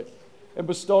Spirit, and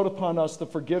bestowed upon us the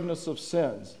forgiveness of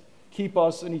sins, keep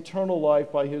us in eternal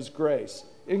life by his grace,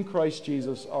 in Christ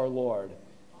Jesus our Lord.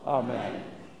 Amen.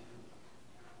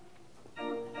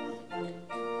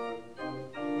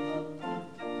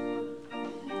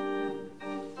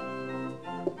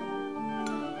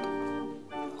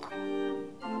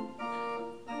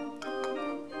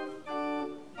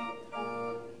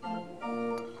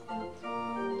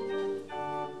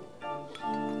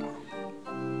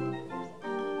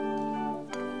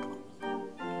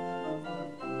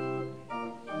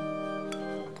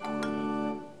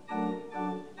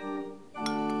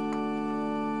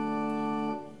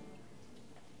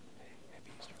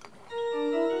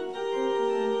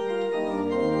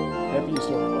 Happy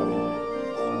Easter, everybody.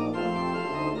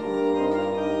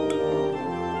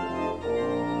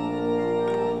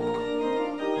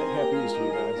 Happy Easter,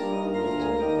 you guys.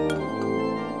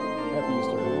 Happy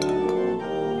Easter.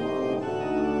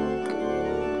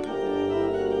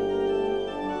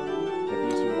 Happy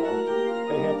Easter, y'all.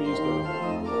 Hey, happy Easter.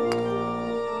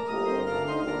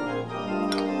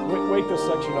 Wait this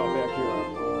section out back here.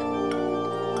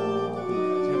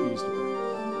 Happy Easter.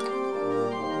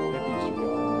 Happy Easter,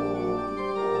 y'all.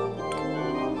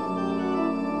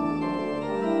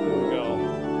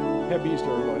 Happy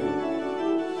Easter, everybody.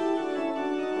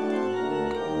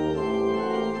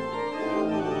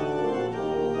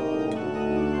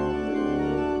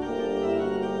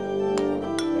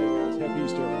 Hey guys, happy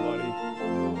Easter, everybody.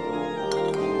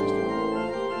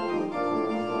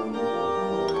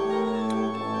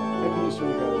 Happy Easter,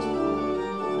 you guys.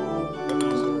 Happy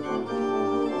Easter.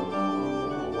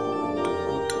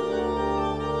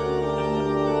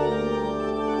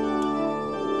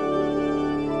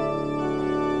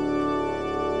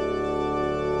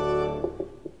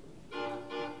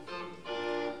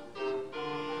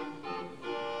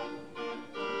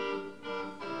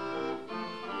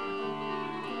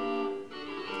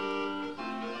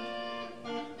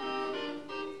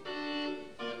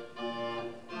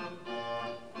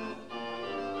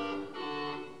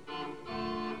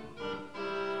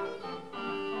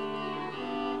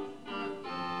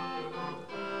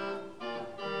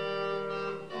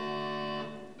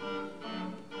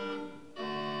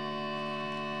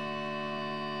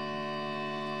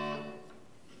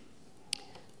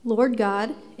 Lord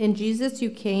God, in Jesus you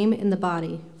came in the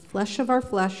body, flesh of our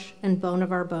flesh and bone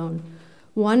of our bone,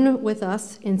 one with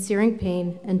us in searing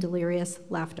pain and delirious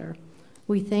laughter.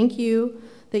 We thank you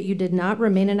that you did not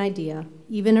remain an idea,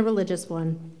 even a religious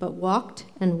one, but walked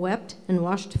and wept and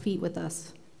washed feet with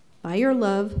us. By your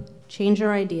love, change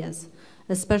our ideas,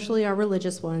 especially our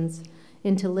religious ones,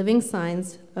 into living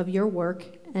signs of your work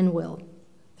and will,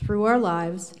 through our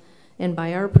lives and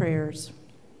by our prayers.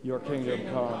 Your kingdom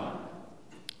come.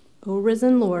 O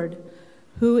risen Lord,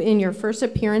 who in your first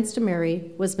appearance to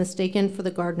Mary was mistaken for the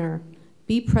gardener,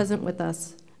 be present with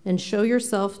us and show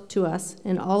yourself to us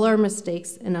in all our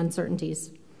mistakes and uncertainties,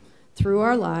 through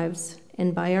our lives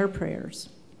and by our prayers.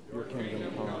 Your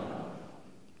kingdom come.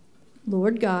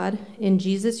 Lord God, in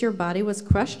Jesus your body was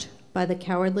crushed by the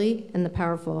cowardly and the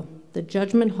powerful. The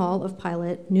judgment hall of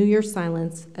Pilate knew your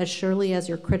silence as surely as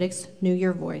your critics knew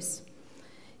your voice.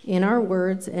 In our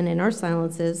words and in our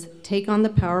silences, take on the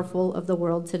powerful of the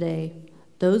world today,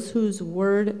 those whose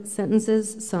word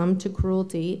sentences some to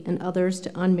cruelty and others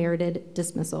to unmerited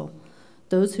dismissal,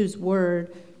 those whose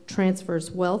word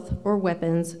transfers wealth or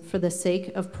weapons for the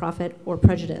sake of profit or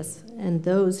prejudice, and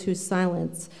those whose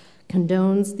silence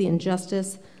condones the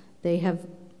injustice they have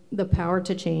the power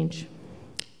to change.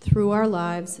 Through our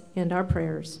lives and our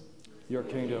prayers. Your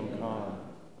kingdom come.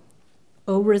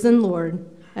 O risen Lord,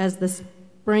 as the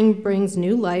spring brings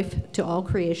new life to all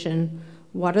creation,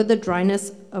 water the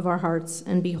dryness of our hearts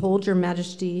and behold your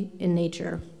majesty in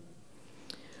nature.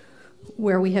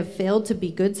 where we have failed to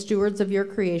be good stewards of your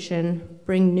creation,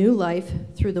 bring new life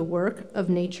through the work of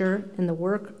nature and the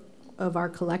work of our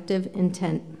collective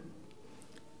intent.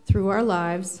 Through our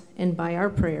lives and by our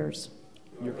prayers.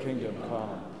 Your kingdom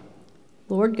come.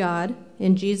 Lord God,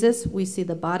 in Jesus we see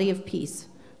the body of peace,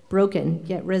 broken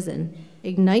yet risen.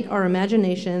 Ignite our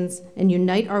imaginations and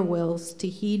unite our wills to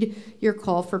heed your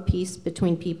call for peace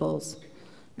between peoples.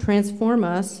 Transform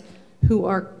us who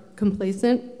are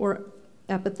complacent or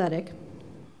apathetic,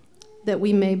 that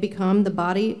we may become the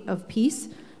body of peace,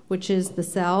 which is the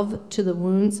salve to the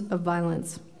wounds of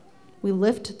violence. We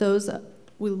lift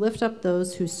up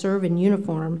those who serve in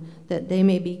uniform, that they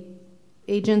may be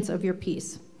agents of your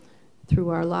peace. Through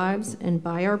our lives and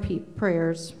by our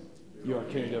prayers. Your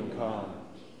kingdom come.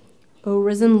 O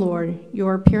risen Lord,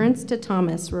 your appearance to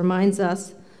Thomas reminds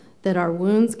us that our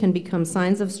wounds can become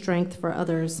signs of strength for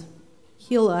others.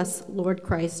 Heal us, Lord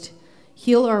Christ.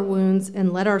 Heal our wounds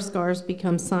and let our scars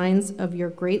become signs of your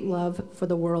great love for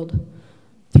the world.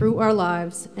 Through our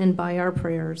lives and by our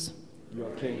prayers. Your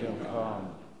kingdom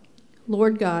come.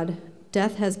 Lord God,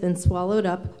 death has been swallowed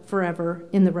up forever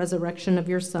in the resurrection of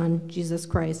your Son, Jesus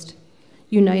Christ.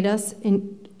 Unite us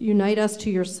to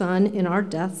your Son in our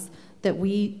deaths, that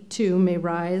we too may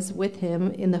rise with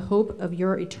him in the hope of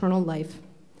your eternal life.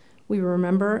 We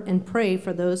remember and pray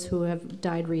for those who have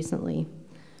died recently.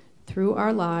 Through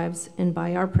our lives and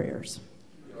by our prayers.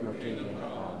 Your kingdom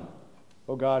come.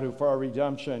 O God, who for our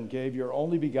redemption gave your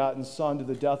only begotten Son to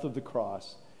the death of the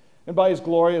cross, and by his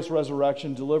glorious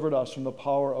resurrection delivered us from the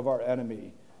power of our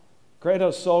enemy, grant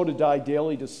us so to die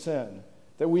daily to sin,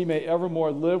 that we may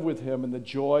evermore live with him in the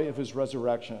joy of his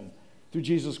resurrection. Through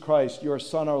Jesus Christ, your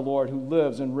Son, our Lord, who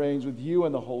lives and reigns with you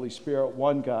and the Holy Spirit,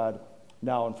 one God,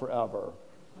 now and forever.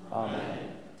 Amen.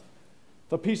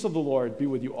 The peace of the Lord be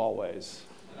with you always.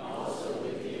 And also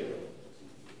with you.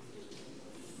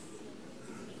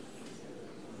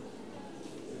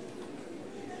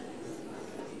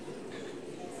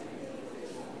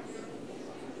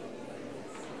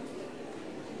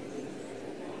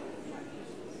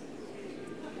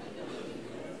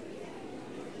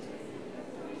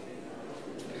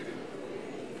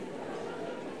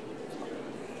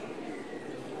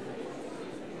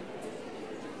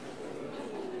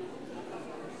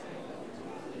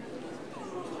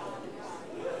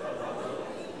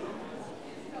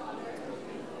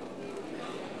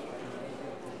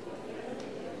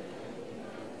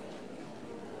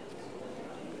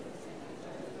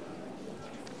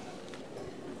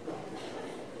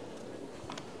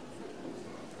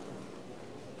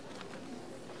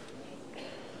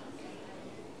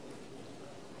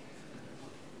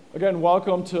 Again,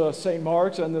 welcome to St.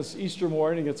 Mark's on this Easter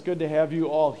morning. It's good to have you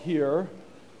all here.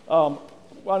 I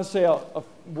want to say a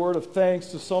word of thanks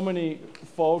to so many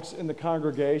folks in the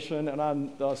congregation and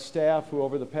on the staff who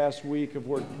over the past week have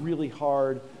worked really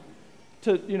hard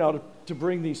to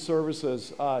bring these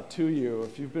services to you.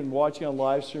 If you've been watching on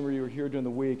live stream or you were here during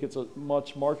the week, it's a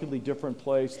much markedly different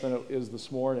place than it is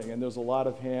this morning, and there's a lot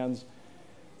of hands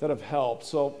that have helped.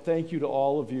 So thank you to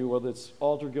all of you, whether it's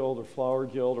Altar Guild or Flower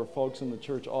Guild or folks in the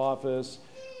church office.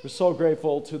 We're so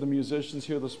grateful to the musicians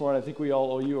here this morning. I think we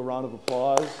all owe you a round of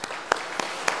applause.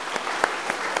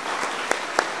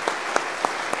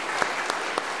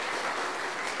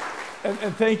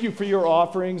 And thank you for your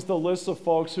offerings. The list of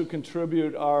folks who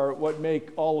contribute are what make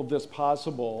all of this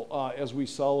possible as we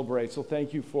celebrate. So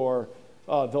thank you for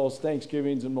those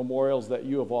Thanksgivings and memorials that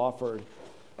you have offered.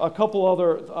 A couple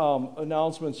other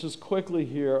announcements just quickly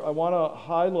here. I want to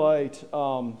highlight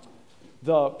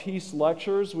the Peace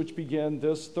Lectures, which begin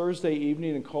this Thursday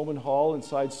evening in Coleman Hall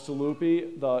inside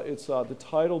Stolupi. The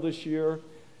title this year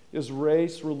is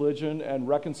Race, Religion, and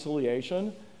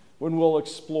Reconciliation, when we'll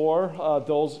explore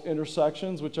those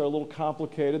intersections, which are a little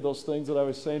complicated, those things that I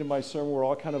was saying in my sermon we're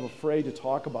all kind of afraid to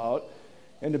talk about,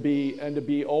 and to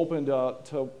be open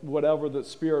to whatever the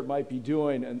Spirit might be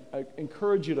doing. And I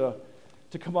encourage you to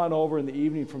come on over in the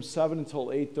evening from 7 until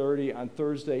 8:30 on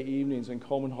Thursday evenings in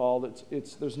Coleman Hall.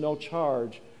 There's no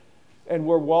charge. And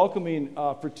we're welcoming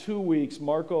for 2 weeks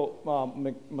Marco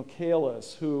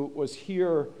Michaelis, who was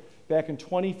here back in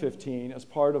 2015 as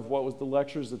part of what was the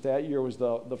lectures that year was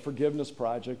the Forgiveness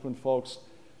Project, when folks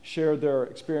shared their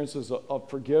experiences of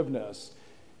forgiveness.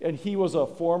 And he was a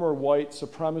former white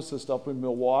supremacist up in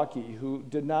Milwaukee who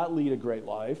did not lead a great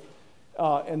life.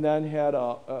 And then had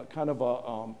a kind of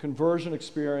a conversion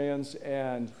experience,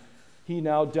 and he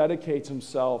now dedicates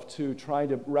himself to trying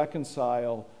to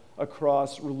reconcile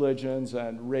across religions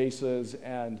and races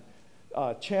and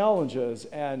challenges,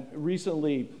 and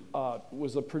recently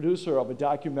was a producer of a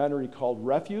documentary called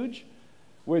Refuge,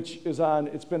 which is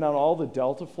it's been on all the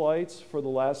Delta flights for the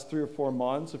last 3 or 4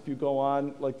 months. If you go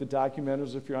on, like the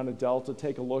documentaries, if you're on a Delta,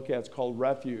 take a look at it. It's called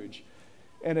Refuge.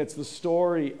 And it's the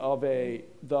story of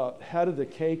the head of the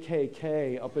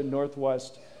KKK up in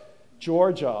Northwest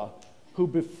Georgia who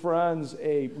befriends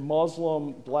a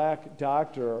Muslim black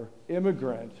doctor,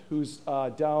 immigrant, who's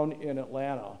down in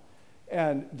Atlanta.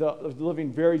 And they're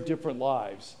living very different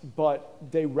lives, but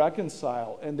they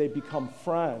reconcile and they become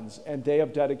friends, and they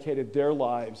have dedicated their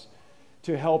lives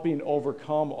to helping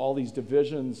overcome all these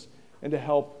divisions and to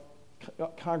help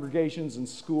congregations and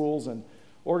schools and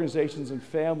organizations and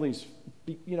families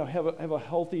have a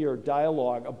healthier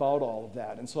dialogue about all of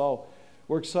that. And so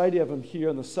we're excited to have him here.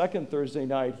 On the second Thursday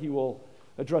night, he will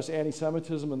address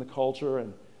anti-Semitism in the culture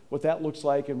and what that looks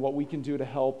like and what we can do to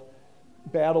help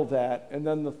battle that. And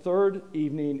then the third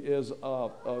evening is a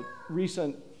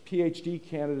recent PhD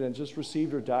candidate and just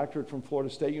received her doctorate from Florida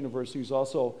State University, who's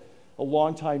also a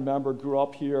longtime member, grew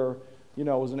up here,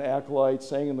 was an acolyte,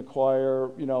 sang in the choir,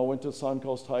 went to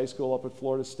Suncoast High School up at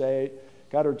Florida State,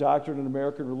 got her doctorate in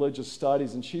American Religious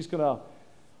Studies, and she's going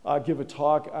to give a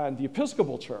talk on the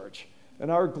Episcopal Church and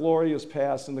our glorious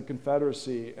past in the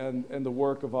Confederacy and the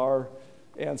work of our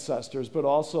ancestors, but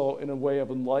also in a way of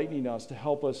enlightening us to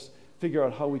help us figure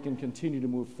out how we can continue to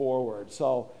move forward.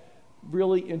 So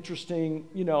really interesting,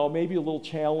 maybe a little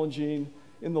challenging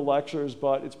in the lectures,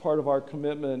 but it's part of our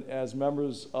commitment as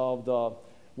members of the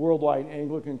worldwide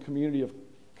Anglican community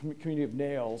of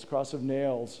Nails, Cross of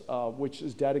Nails, which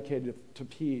is dedicated to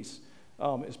peace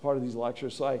as part of these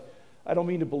lectures. So I don't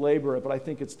mean to belabor it, but I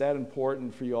think it's that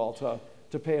important for you all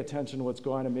to pay attention to what's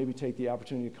going on and maybe take the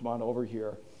opportunity to come on over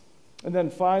here. And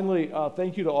then finally,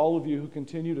 thank you to all of you who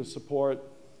continue to support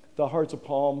the Hearts of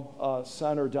Palm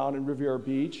Center down in Riviera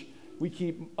Beach. We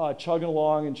keep chugging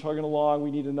along.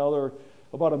 We need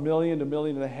about $1 million to $1.5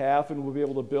 million, and we'll be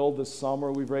able to build this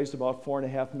summer. We've raised about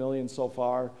 $4.5 million so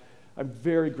far. I'm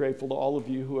very grateful to all of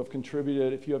you who have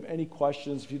contributed. If you have any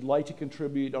questions, if you'd like to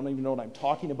contribute, you don't even know what I'm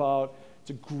talking about, it's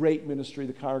a great ministry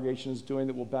the congregation is doing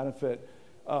that will benefit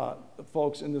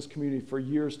folks in this community for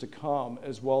years to come,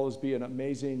 as well as be an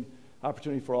amazing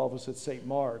opportunity for all of us at St.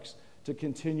 Mark's to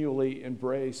continually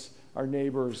embrace our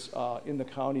neighbors in the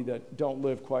county that don't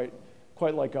live quite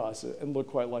like us and look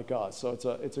quite like us.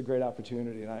 So it's a great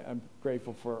opportunity, and I'm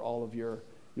grateful for all of your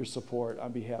support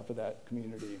on behalf of that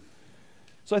community.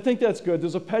 So I think that's good.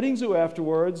 There's a petting zoo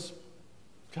afterwards.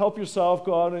 Help yourself,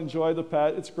 go out and enjoy the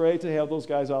pet. It's great to have those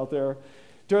guys out there.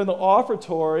 During the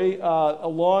offertory, a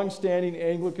long-standing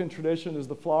Anglican tradition is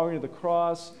the flowering of the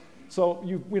cross. So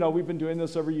we've been doing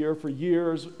this every year for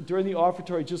years. During the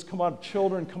offertory, just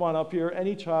children, come on up here.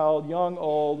 Any child, young,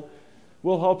 old,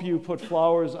 we'll help you put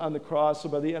flowers on the cross. So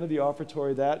by the end of the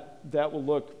offertory, that will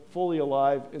look fully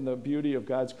alive in the beauty of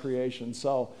God's creation.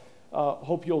 So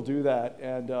hope you'll do that,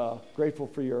 and grateful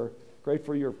for your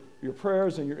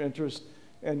prayers and your interest,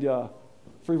 and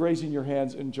for raising your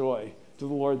hands in joy to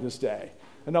the Lord this day.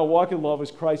 And now walk in love as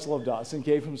Christ loved us and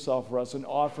gave himself for us, an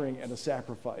offering and a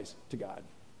sacrifice to God.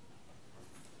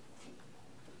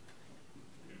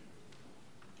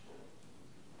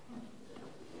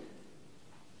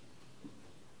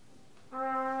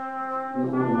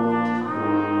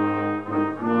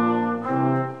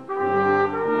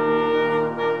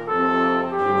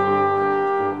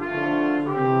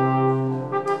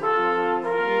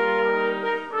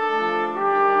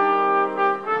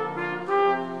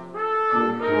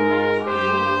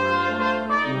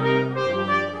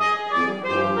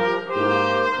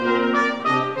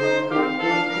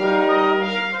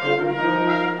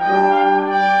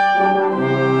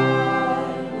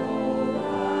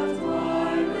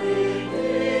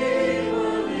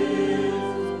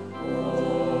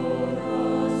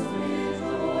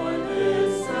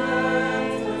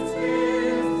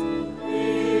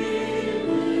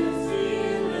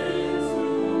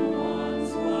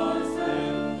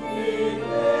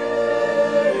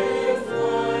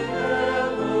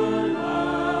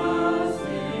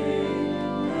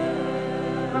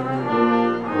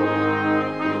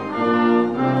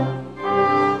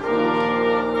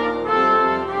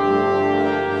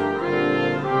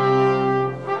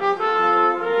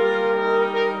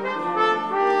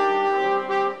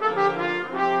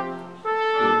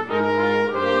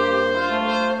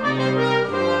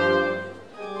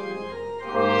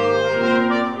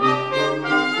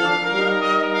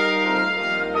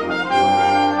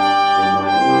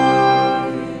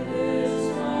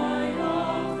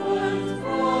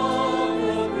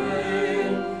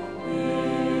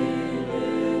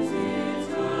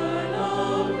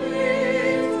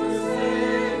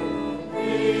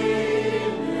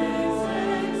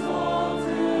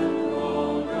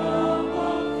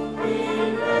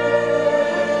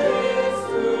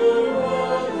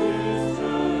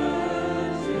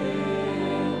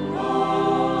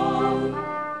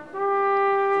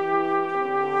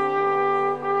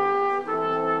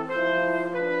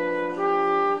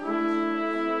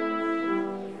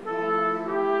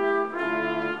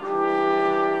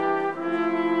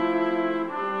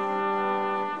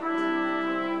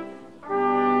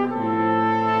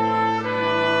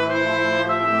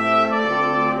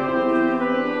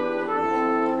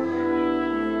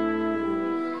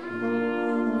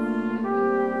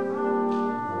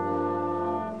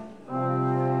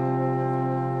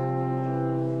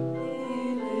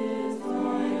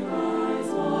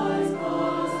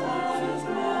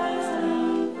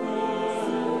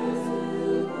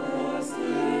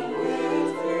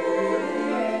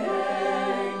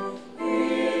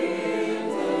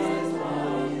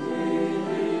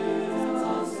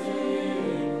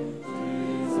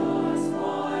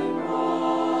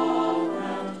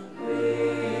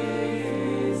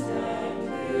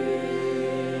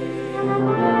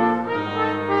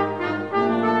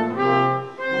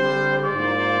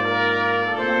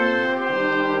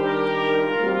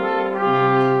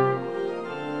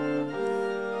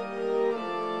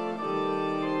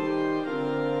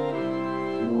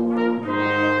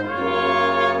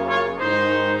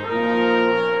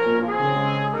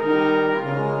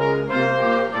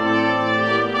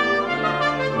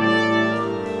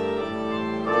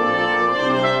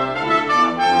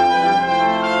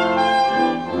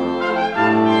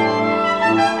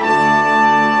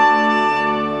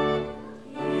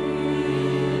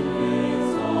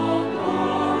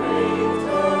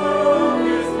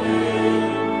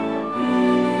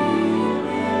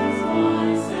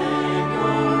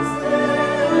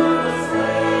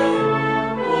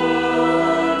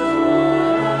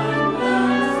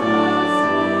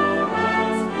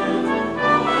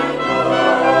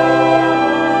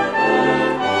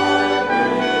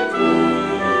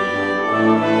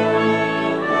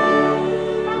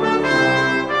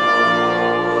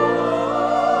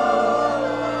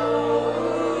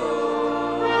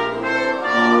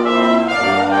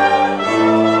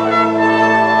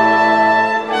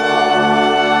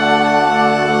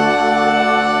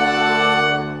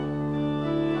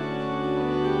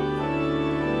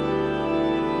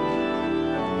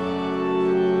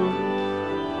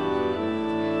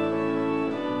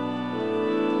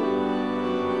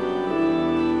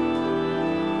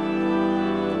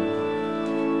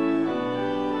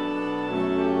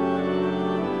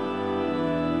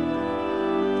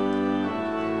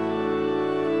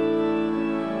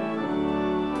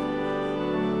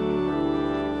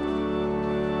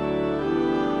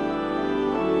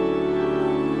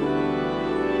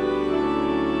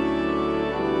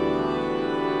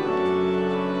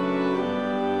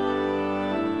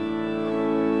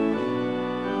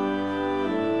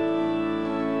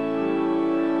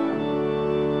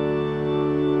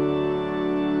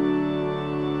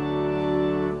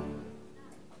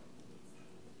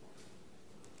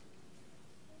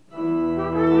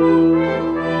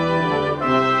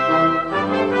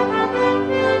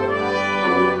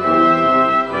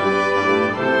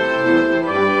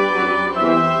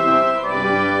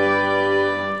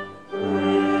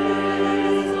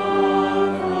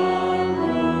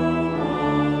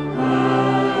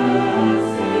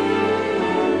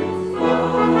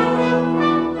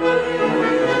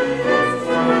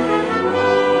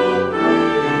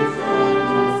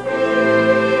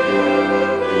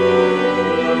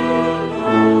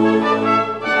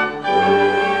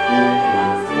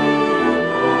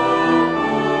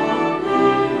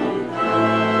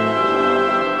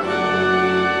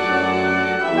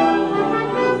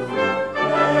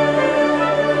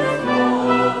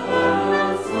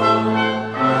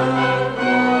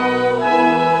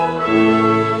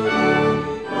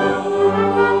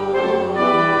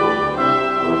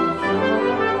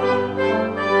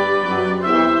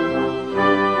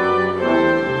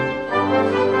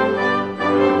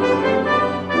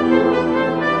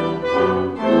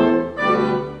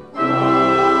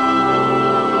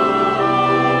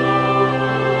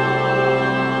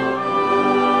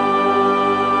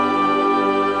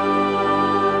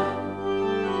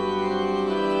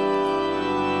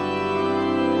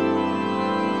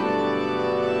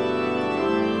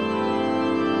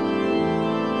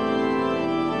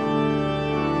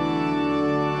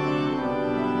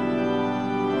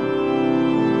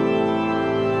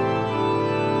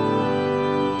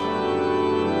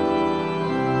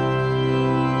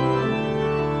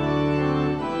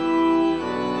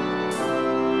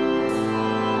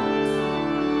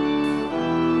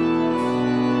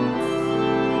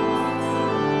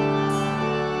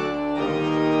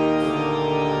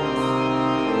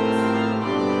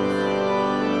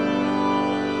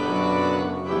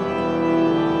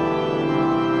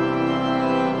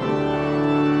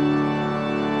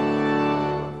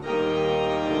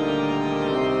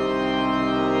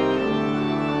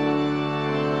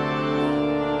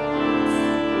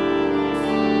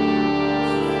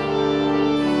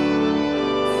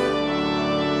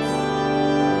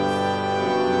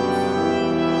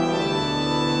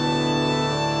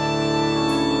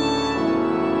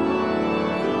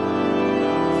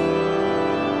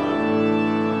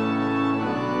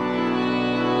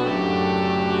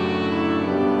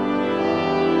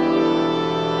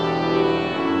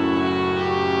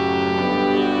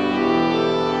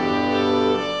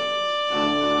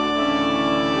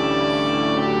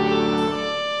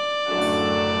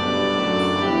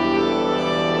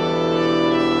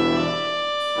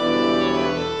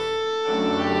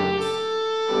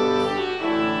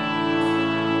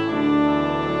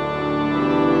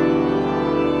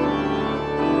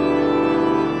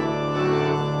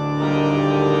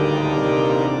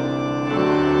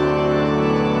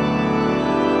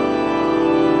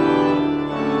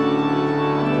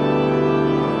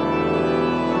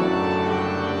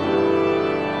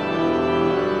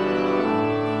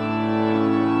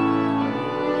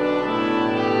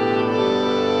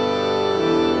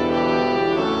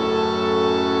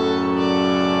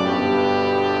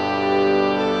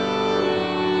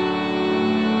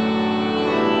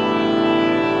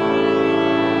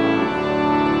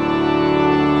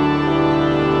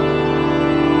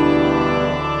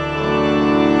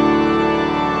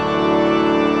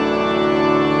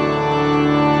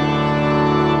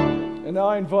 And now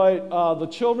I invite the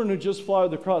children who just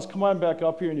flagged the cross, come on back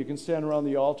up here and you can stand around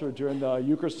the altar during the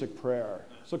Eucharistic prayer.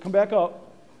 So come back up.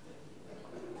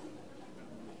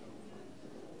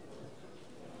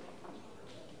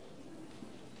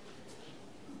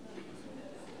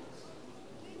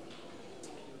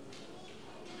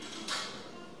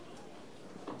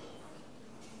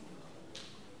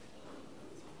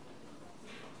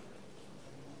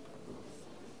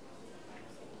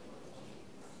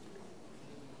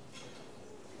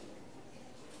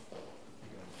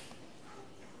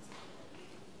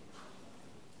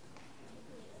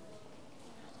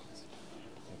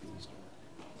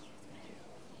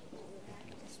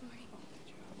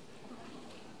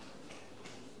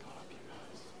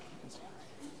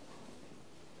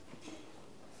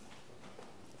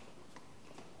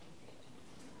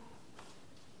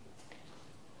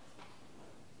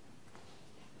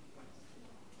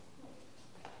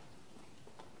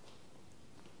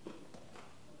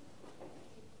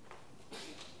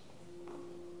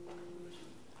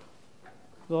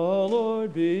 The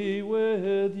Lord be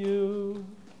with you.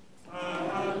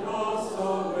 And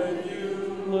also with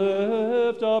you.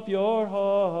 Lift up your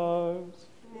hearts.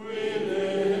 We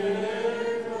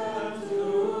lift them to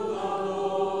the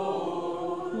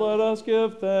Lord. Let us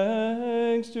give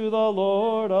thanks to the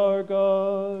Lord our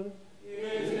God.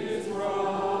 It is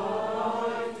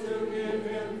right to give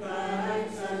him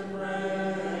thanks and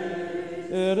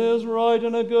praise. It is right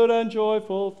and a good and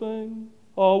joyful thing,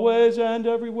 always and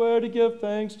everywhere to give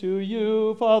thanks to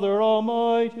you, Father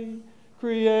Almighty,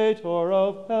 Creator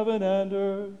of heaven and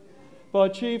earth.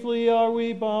 But chiefly are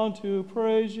we bound to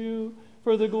praise you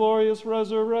for the glorious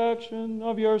resurrection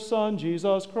of your Son,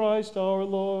 Jesus Christ our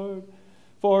Lord.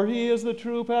 For he is the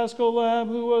true Paschal Lamb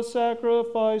who was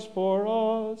sacrificed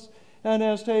for us and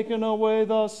has taken away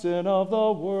the sin of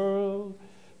the world.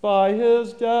 By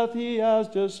his death he has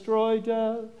destroyed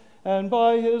death, and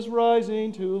by his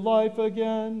rising to life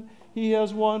again, he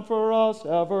has won for us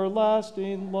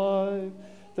everlasting life.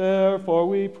 Therefore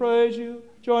we praise you,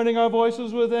 joining our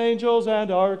voices with angels and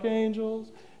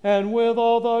archangels, and with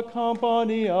all the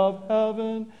company of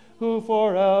heaven, who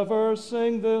forever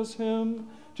sing this hymn,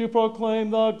 to proclaim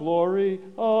the glory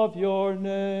of your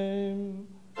name.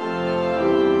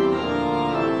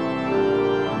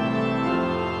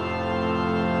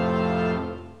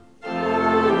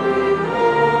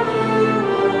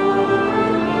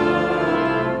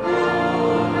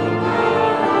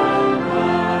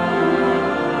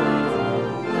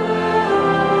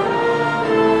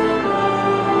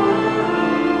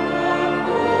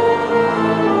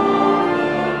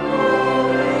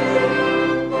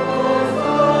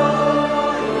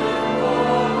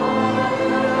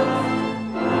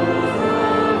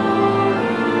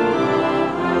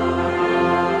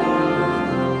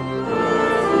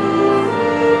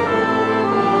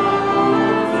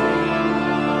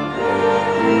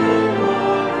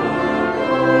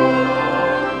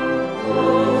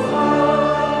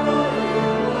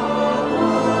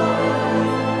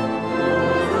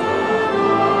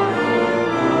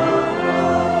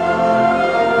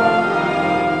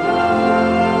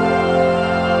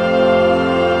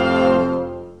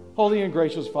 Holy and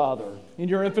gracious Father, in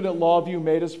your infinite love you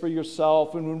made us for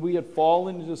yourself, and when we had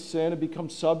fallen into sin and become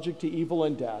subject to evil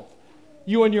and death,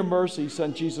 you in your mercy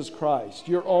sent Jesus Christ,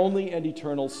 your only and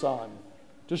eternal Son,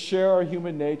 to share our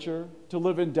human nature, to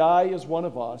live and die as one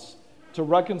of us, to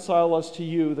reconcile us to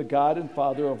you, the God and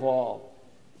Father of all.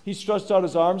 He stretched out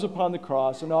his arms upon the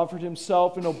cross and offered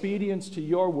himself in obedience to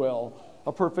your will,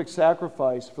 a perfect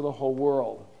sacrifice for the whole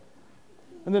world.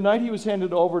 And the night he was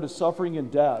handed over to suffering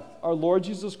and death, our Lord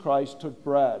Jesus Christ took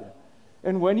bread.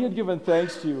 And when he had given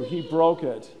thanks to you, he broke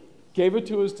it, gave it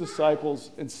to his disciples,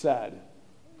 and said,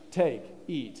 "Take,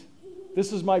 eat.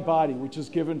 This is my body, which is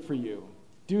given for you.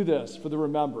 Do this for the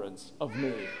remembrance of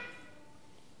me."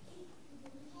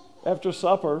 After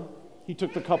supper, he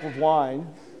took the cup of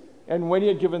wine, and when he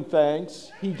had given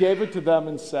thanks, he gave it to them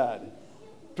and said,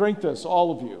 "Drink this,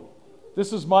 all of you.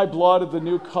 This is my blood of the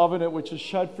new covenant, which is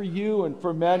shed for you and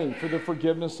for many for the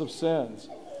forgiveness of sins.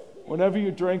 Whenever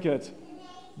you drink it,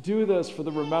 do this for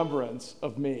the remembrance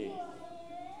of me."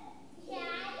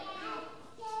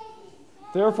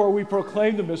 Therefore, we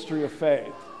proclaim the mystery of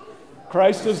faith.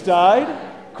 Christ has died,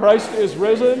 Christ is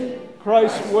risen,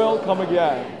 Christ will come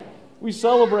again. We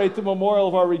celebrate the memorial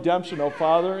of our redemption, O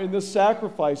Father, in this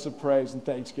sacrifice of praise and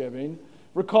thanksgiving.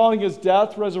 Recalling his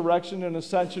death, resurrection, and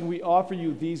ascension, we offer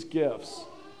you these gifts.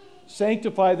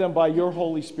 Sanctify them by your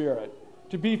Holy Spirit,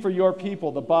 to be for your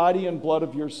people the body and blood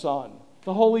of your Son,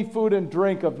 the holy food and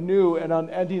drink of new and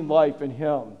unending life in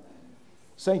him.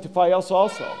 Sanctify us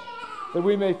also, that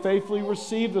we may faithfully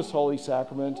receive this holy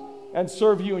sacrament and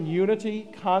serve you in unity,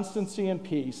 constancy, and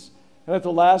peace, and at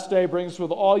the last day bring us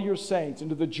with all your saints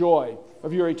into the joy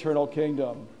of your eternal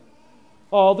kingdom.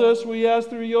 All this we ask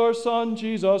through your Son,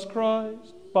 Jesus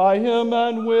Christ, by him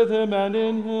and with him and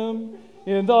in him,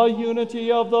 in the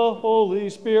unity of the Holy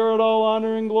Spirit, all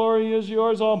honor and glory is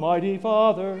yours, Almighty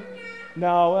Father,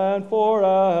 now and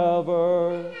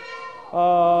forever.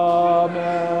 Amen.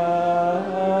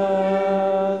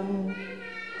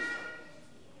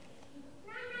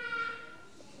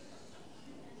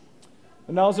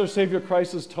 And now as our Savior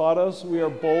Christ has taught us, we are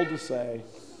bold to say,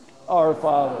 Our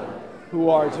Father, who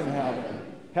art in heaven,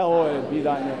 hallowed be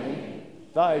thy name.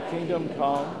 Thy kingdom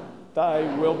come, thy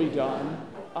will be done,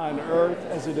 on earth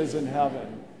as it is in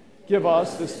heaven. Give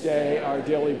us this day our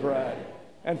daily bread,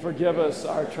 and forgive us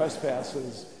our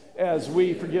trespasses, as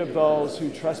we forgive those who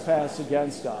trespass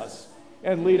against us.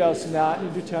 And lead us not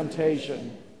into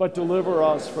temptation, but deliver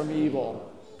us from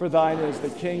evil. For thine is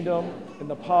the kingdom, and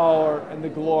the power, and the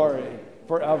glory,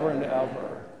 forever and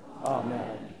ever.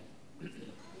 Amen.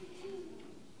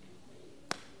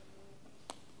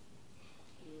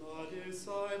 The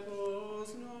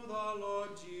disciples knew the Lord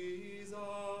Jesus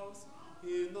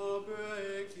in the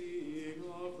breaking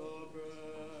of the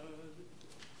bread.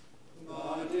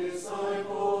 The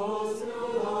disciples knew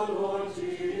the Lord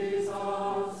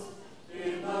Jesus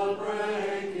in the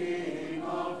breaking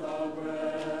of the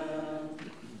bread.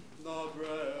 The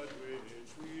bread which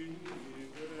we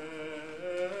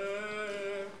bear,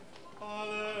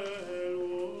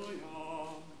 Alleluia,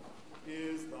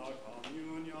 is the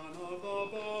communion of the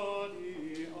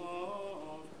body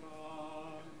of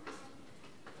Christ.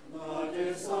 The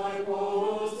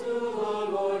disciples knew the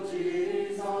Lord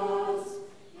Jesus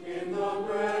in the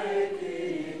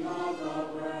breaking of the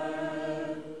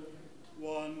bread.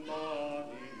 One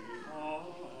body are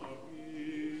we,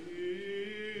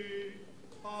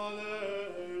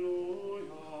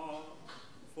 Alleluia,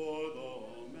 for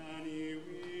though many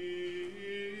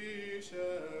we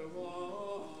share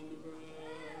one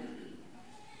bread.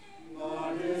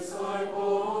 The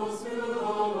disciples knew the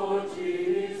Lord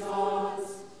Jesus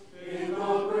in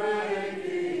the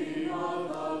breaking of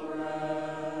the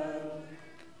bread.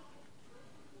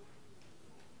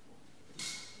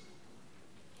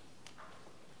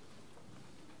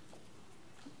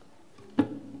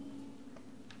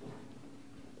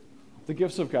 The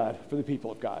gifts of God for the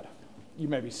people of God. You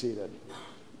may be seated.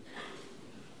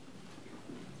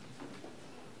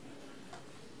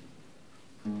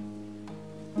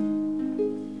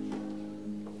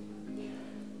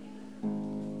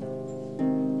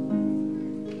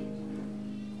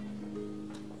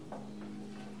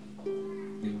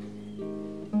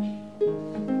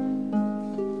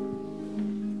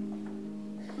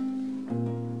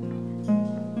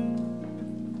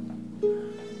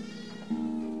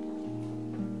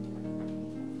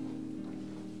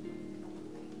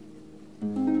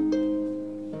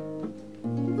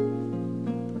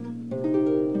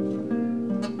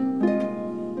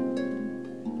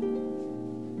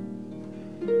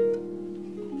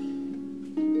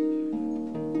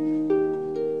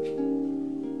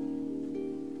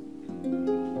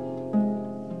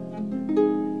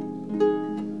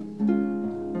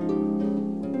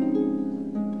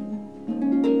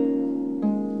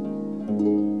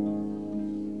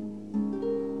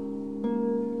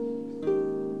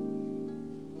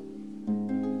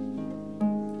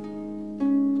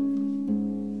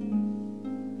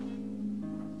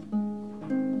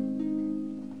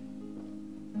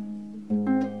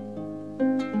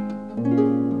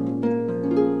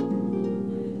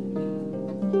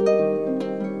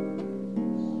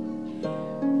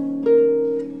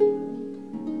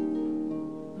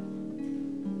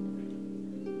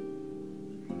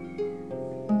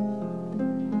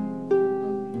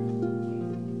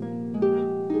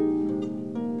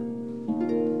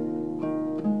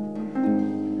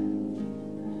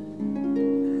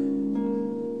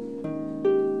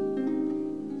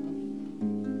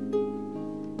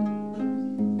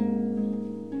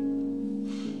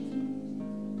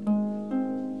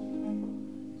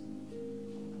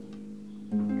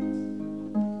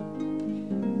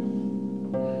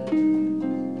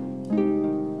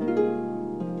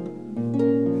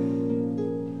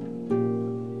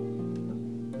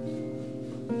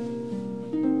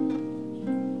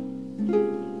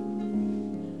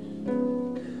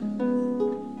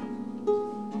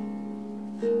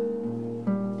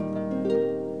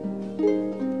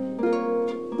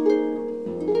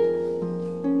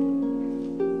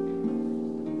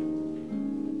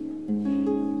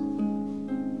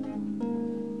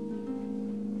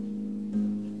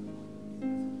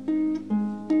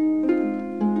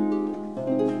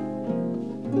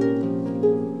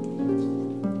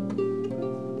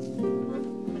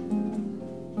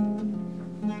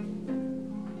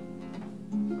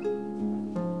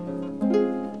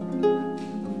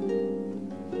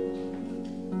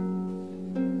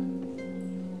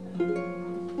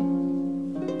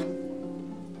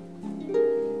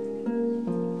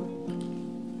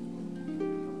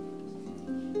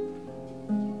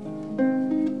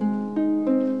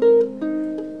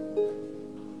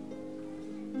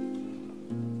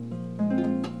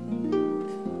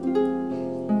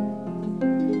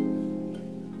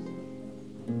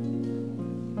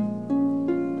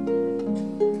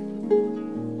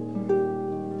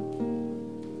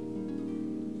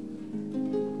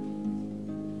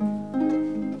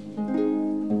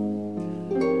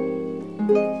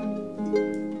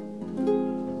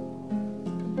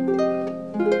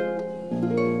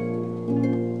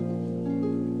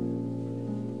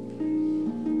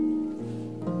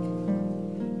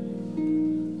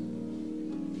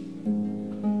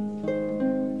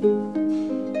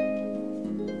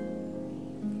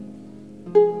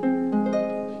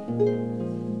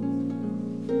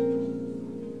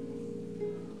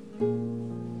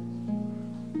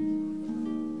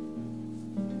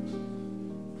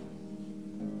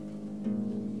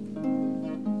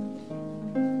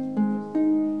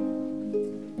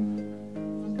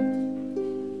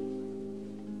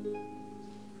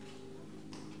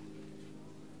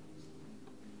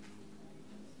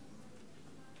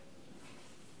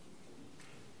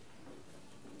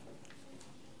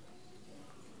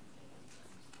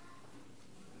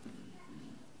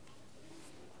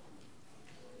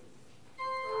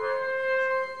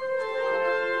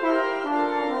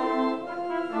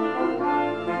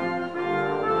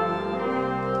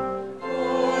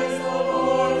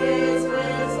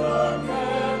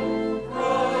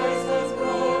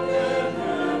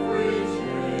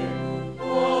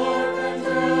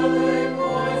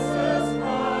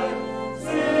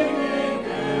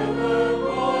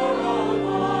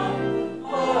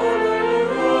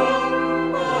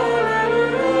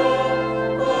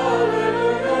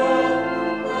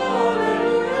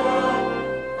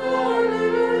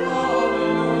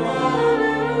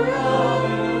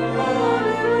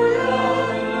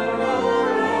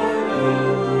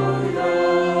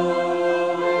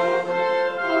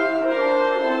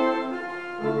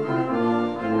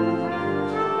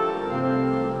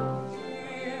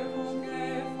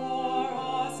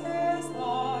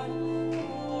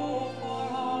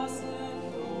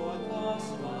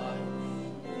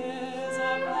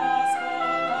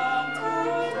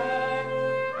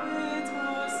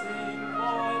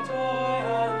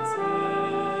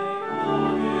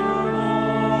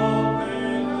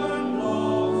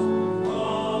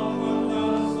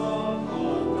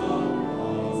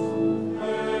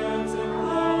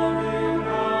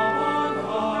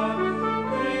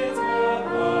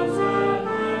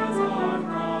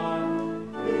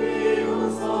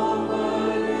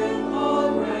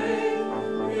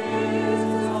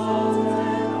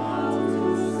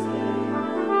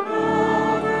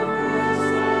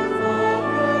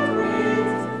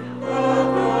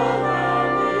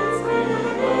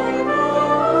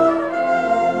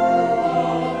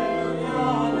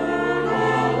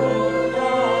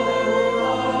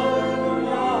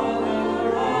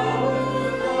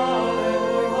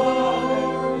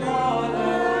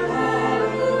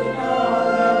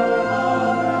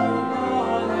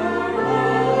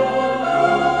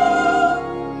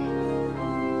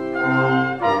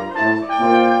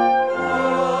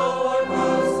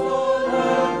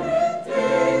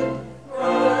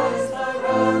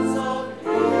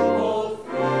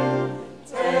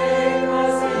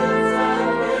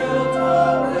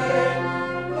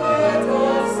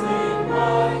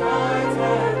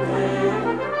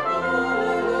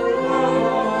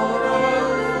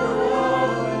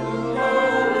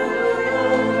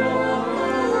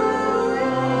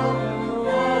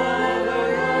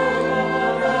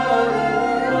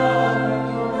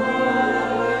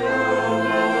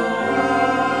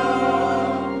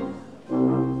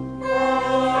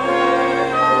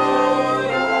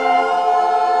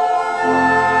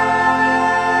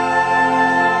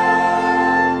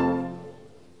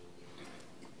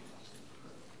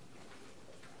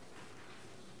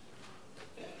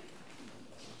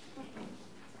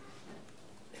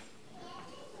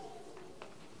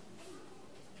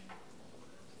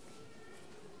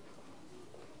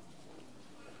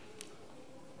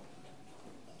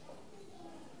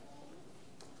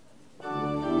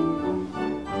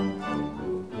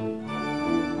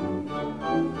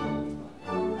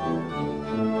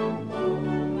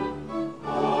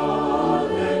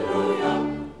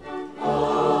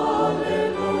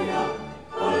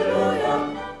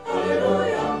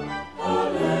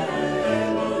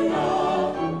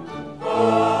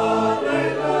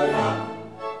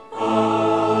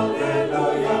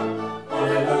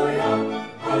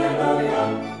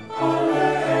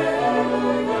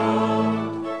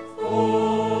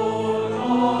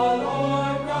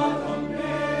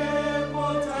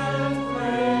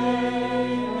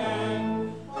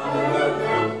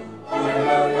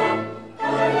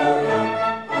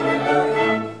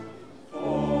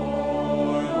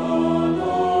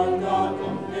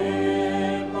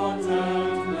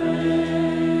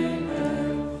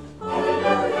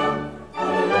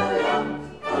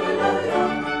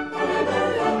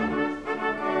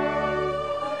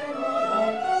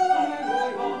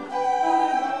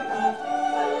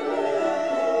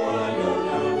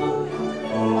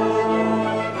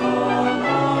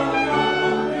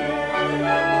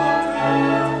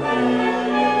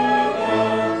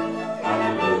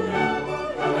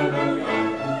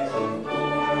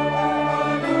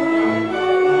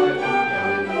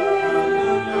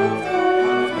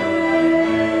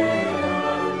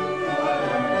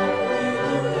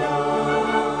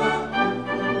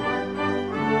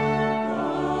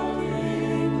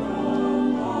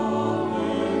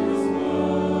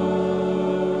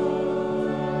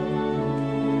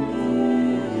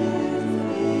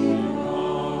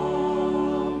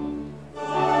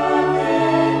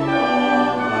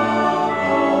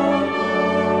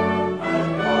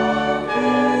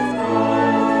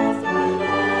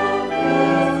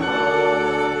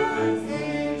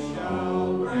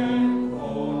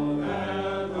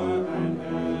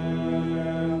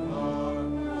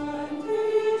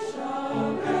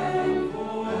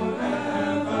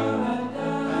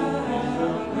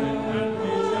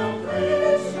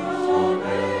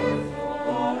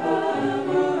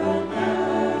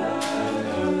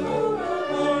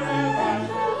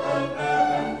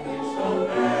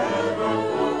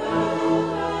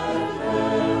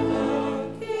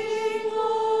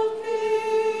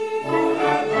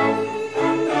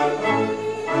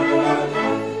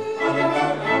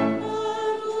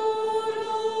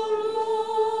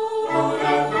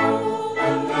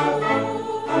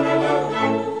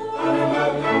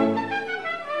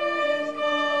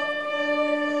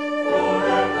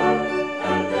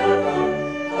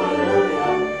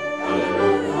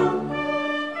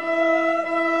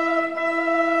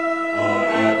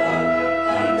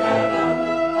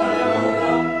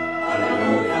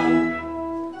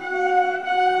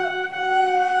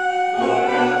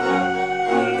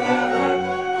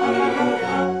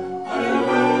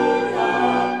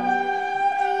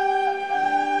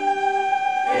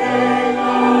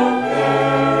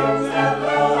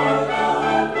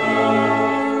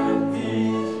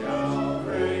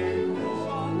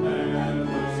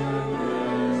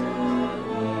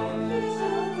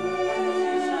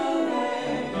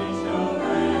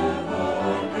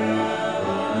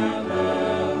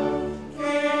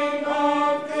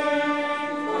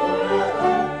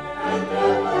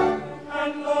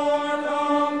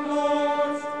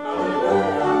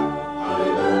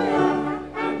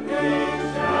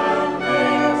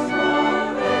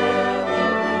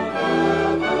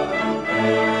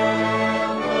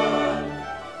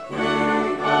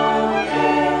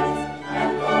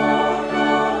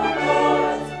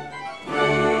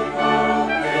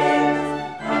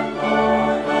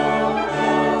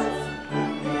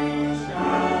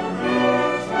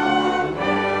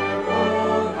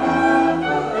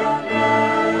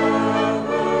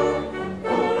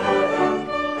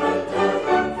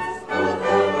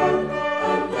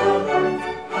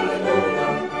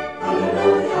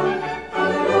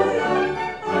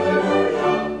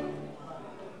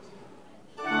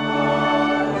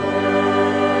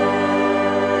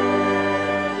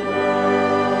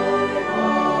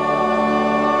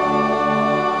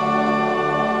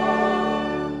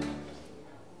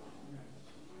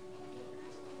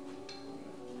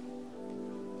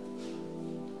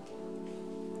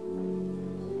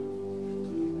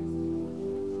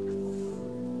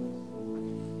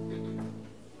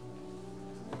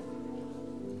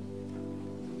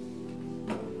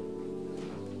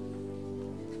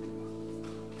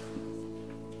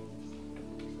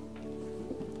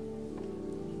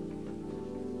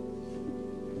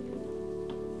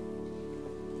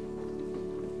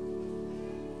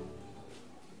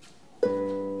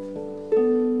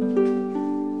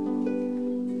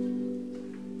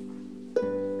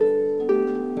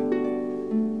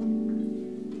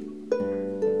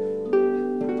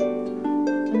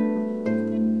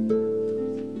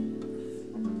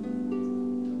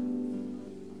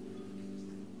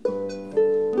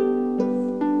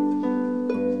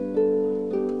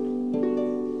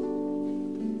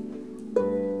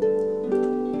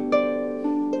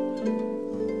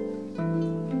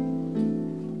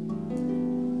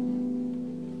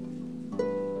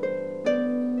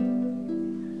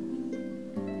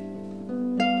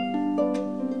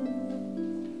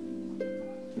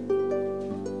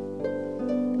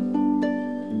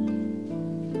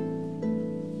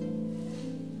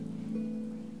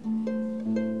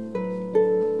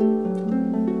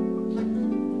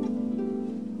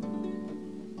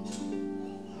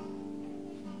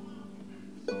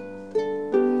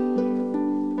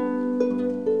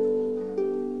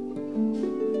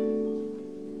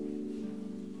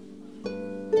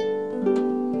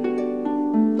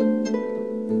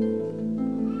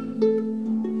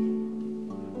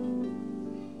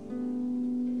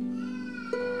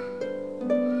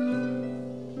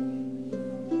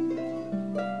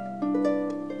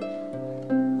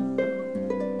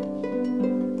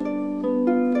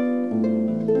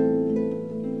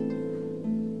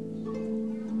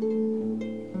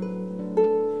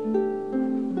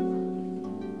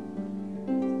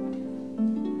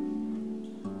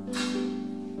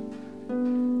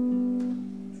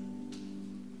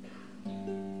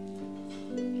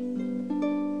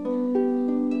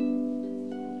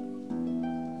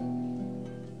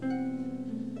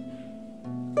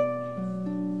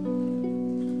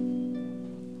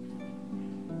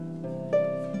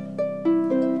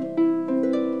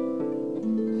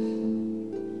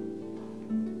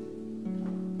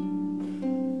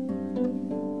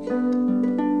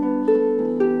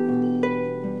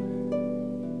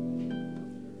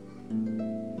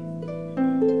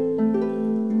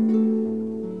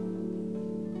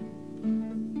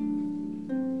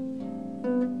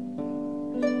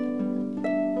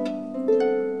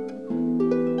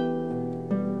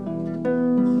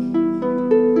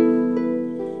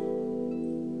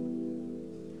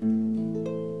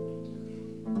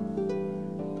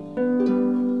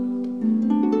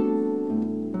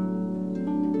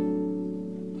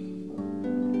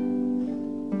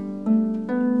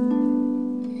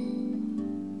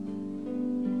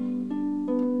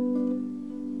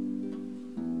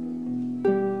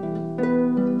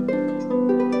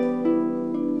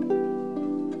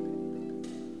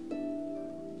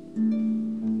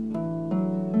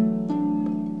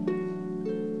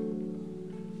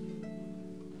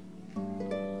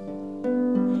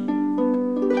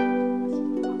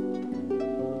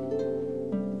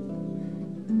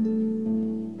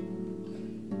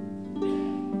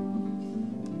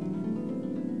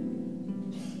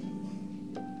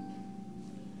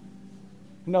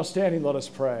 Now standing, let us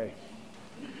pray.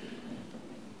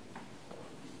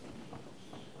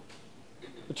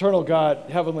 Eternal God,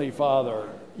 Heavenly Father,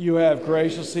 you have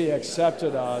graciously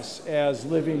accepted us as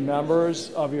living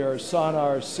members of your Son,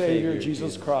 our Savior,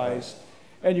 Jesus Christ,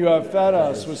 and you have fed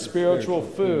us with spiritual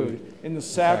food in the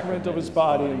sacrament of his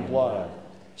body and blood.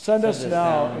 Send us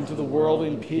now into the world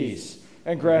in peace,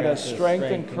 and grant us strength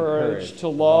and courage to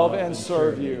love and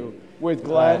serve you with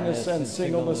gladness and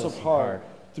singleness of heart,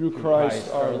 through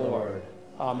Christ our Lord.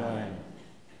 Amen.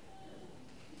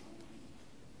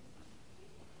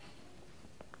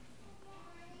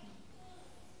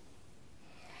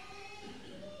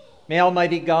 May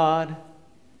Almighty God,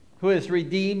 who has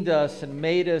redeemed us and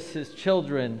made us his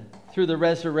children through the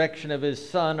resurrection of his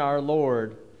Son, our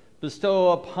Lord,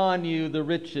 bestow upon you the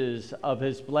riches of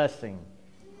his blessing.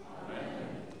 Amen.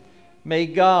 May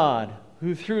God,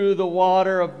 who through the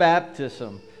water of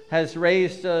baptism has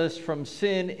raised us from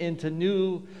sin into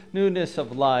newness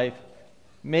of life,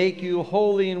 make you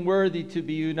holy and worthy to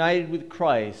be united with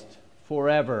Christ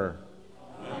forever.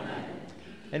 Amen.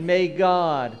 And may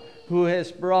God, who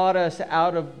has brought us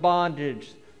out of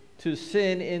bondage to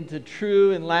sin into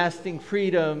true and lasting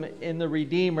freedom in the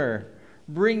Redeemer,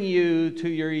 bring you to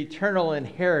your eternal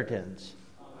inheritance.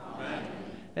 Amen.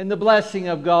 And the blessing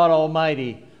of God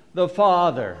Almighty, the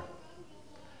Father,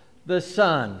 the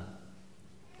Son,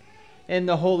 and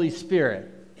the Holy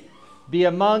Spirit be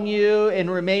among you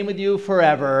and remain with you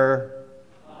forever.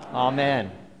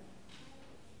 Amen.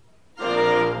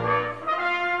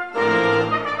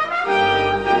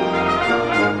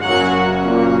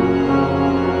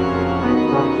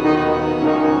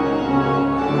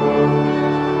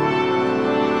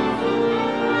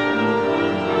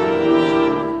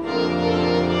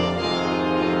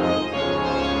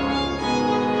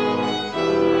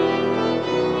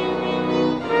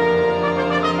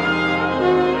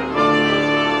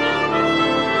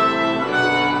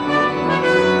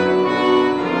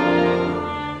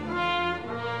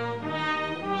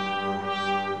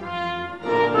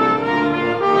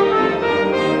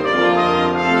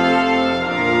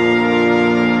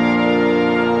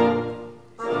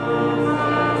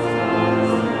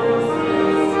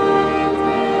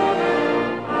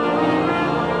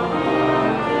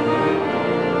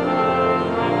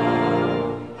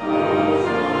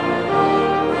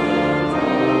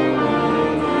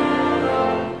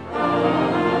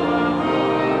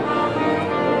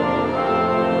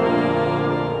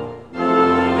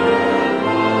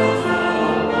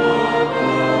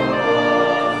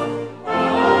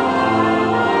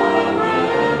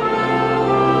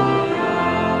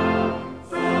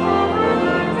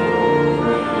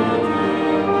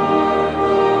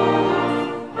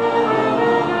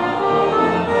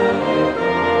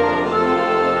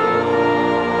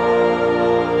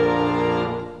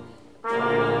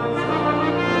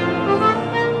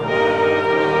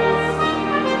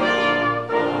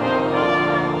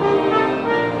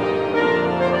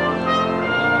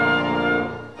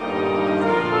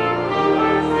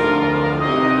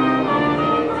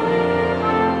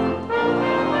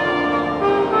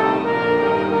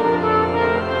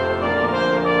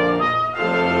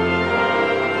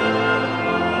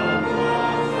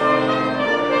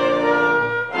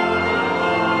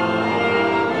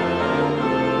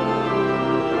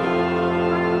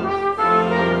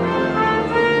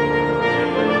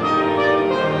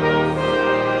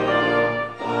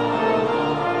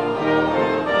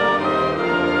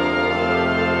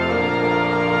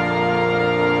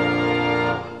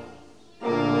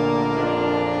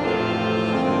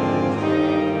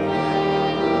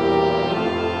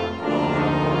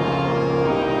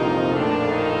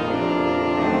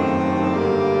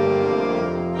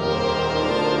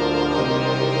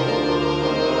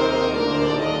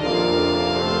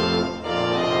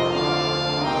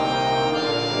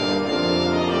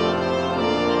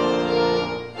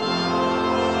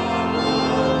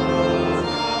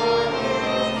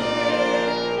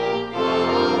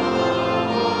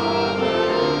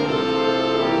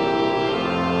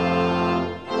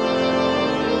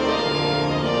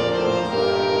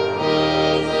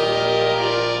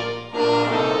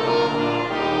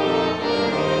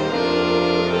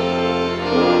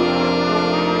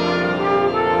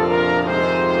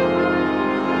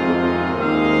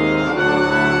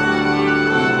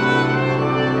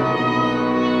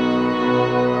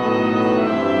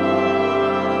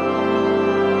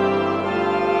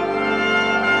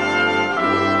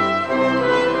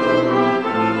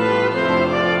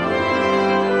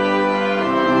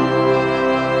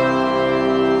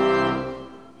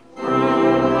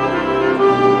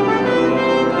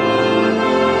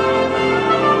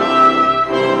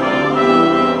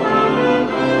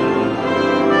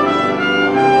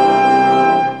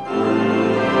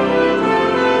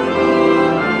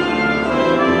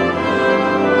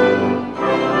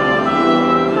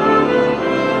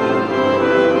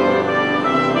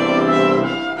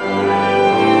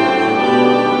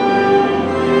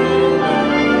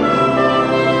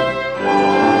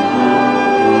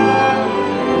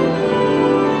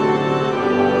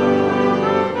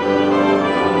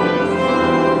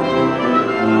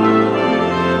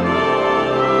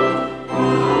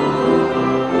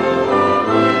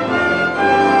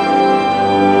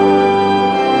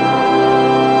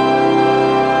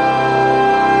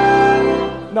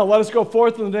 Let us go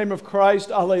forth in the name of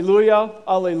Christ. Alleluia,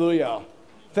 alleluia.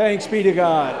 Thanks be to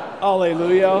God.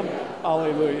 Alleluia,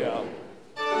 alleluia.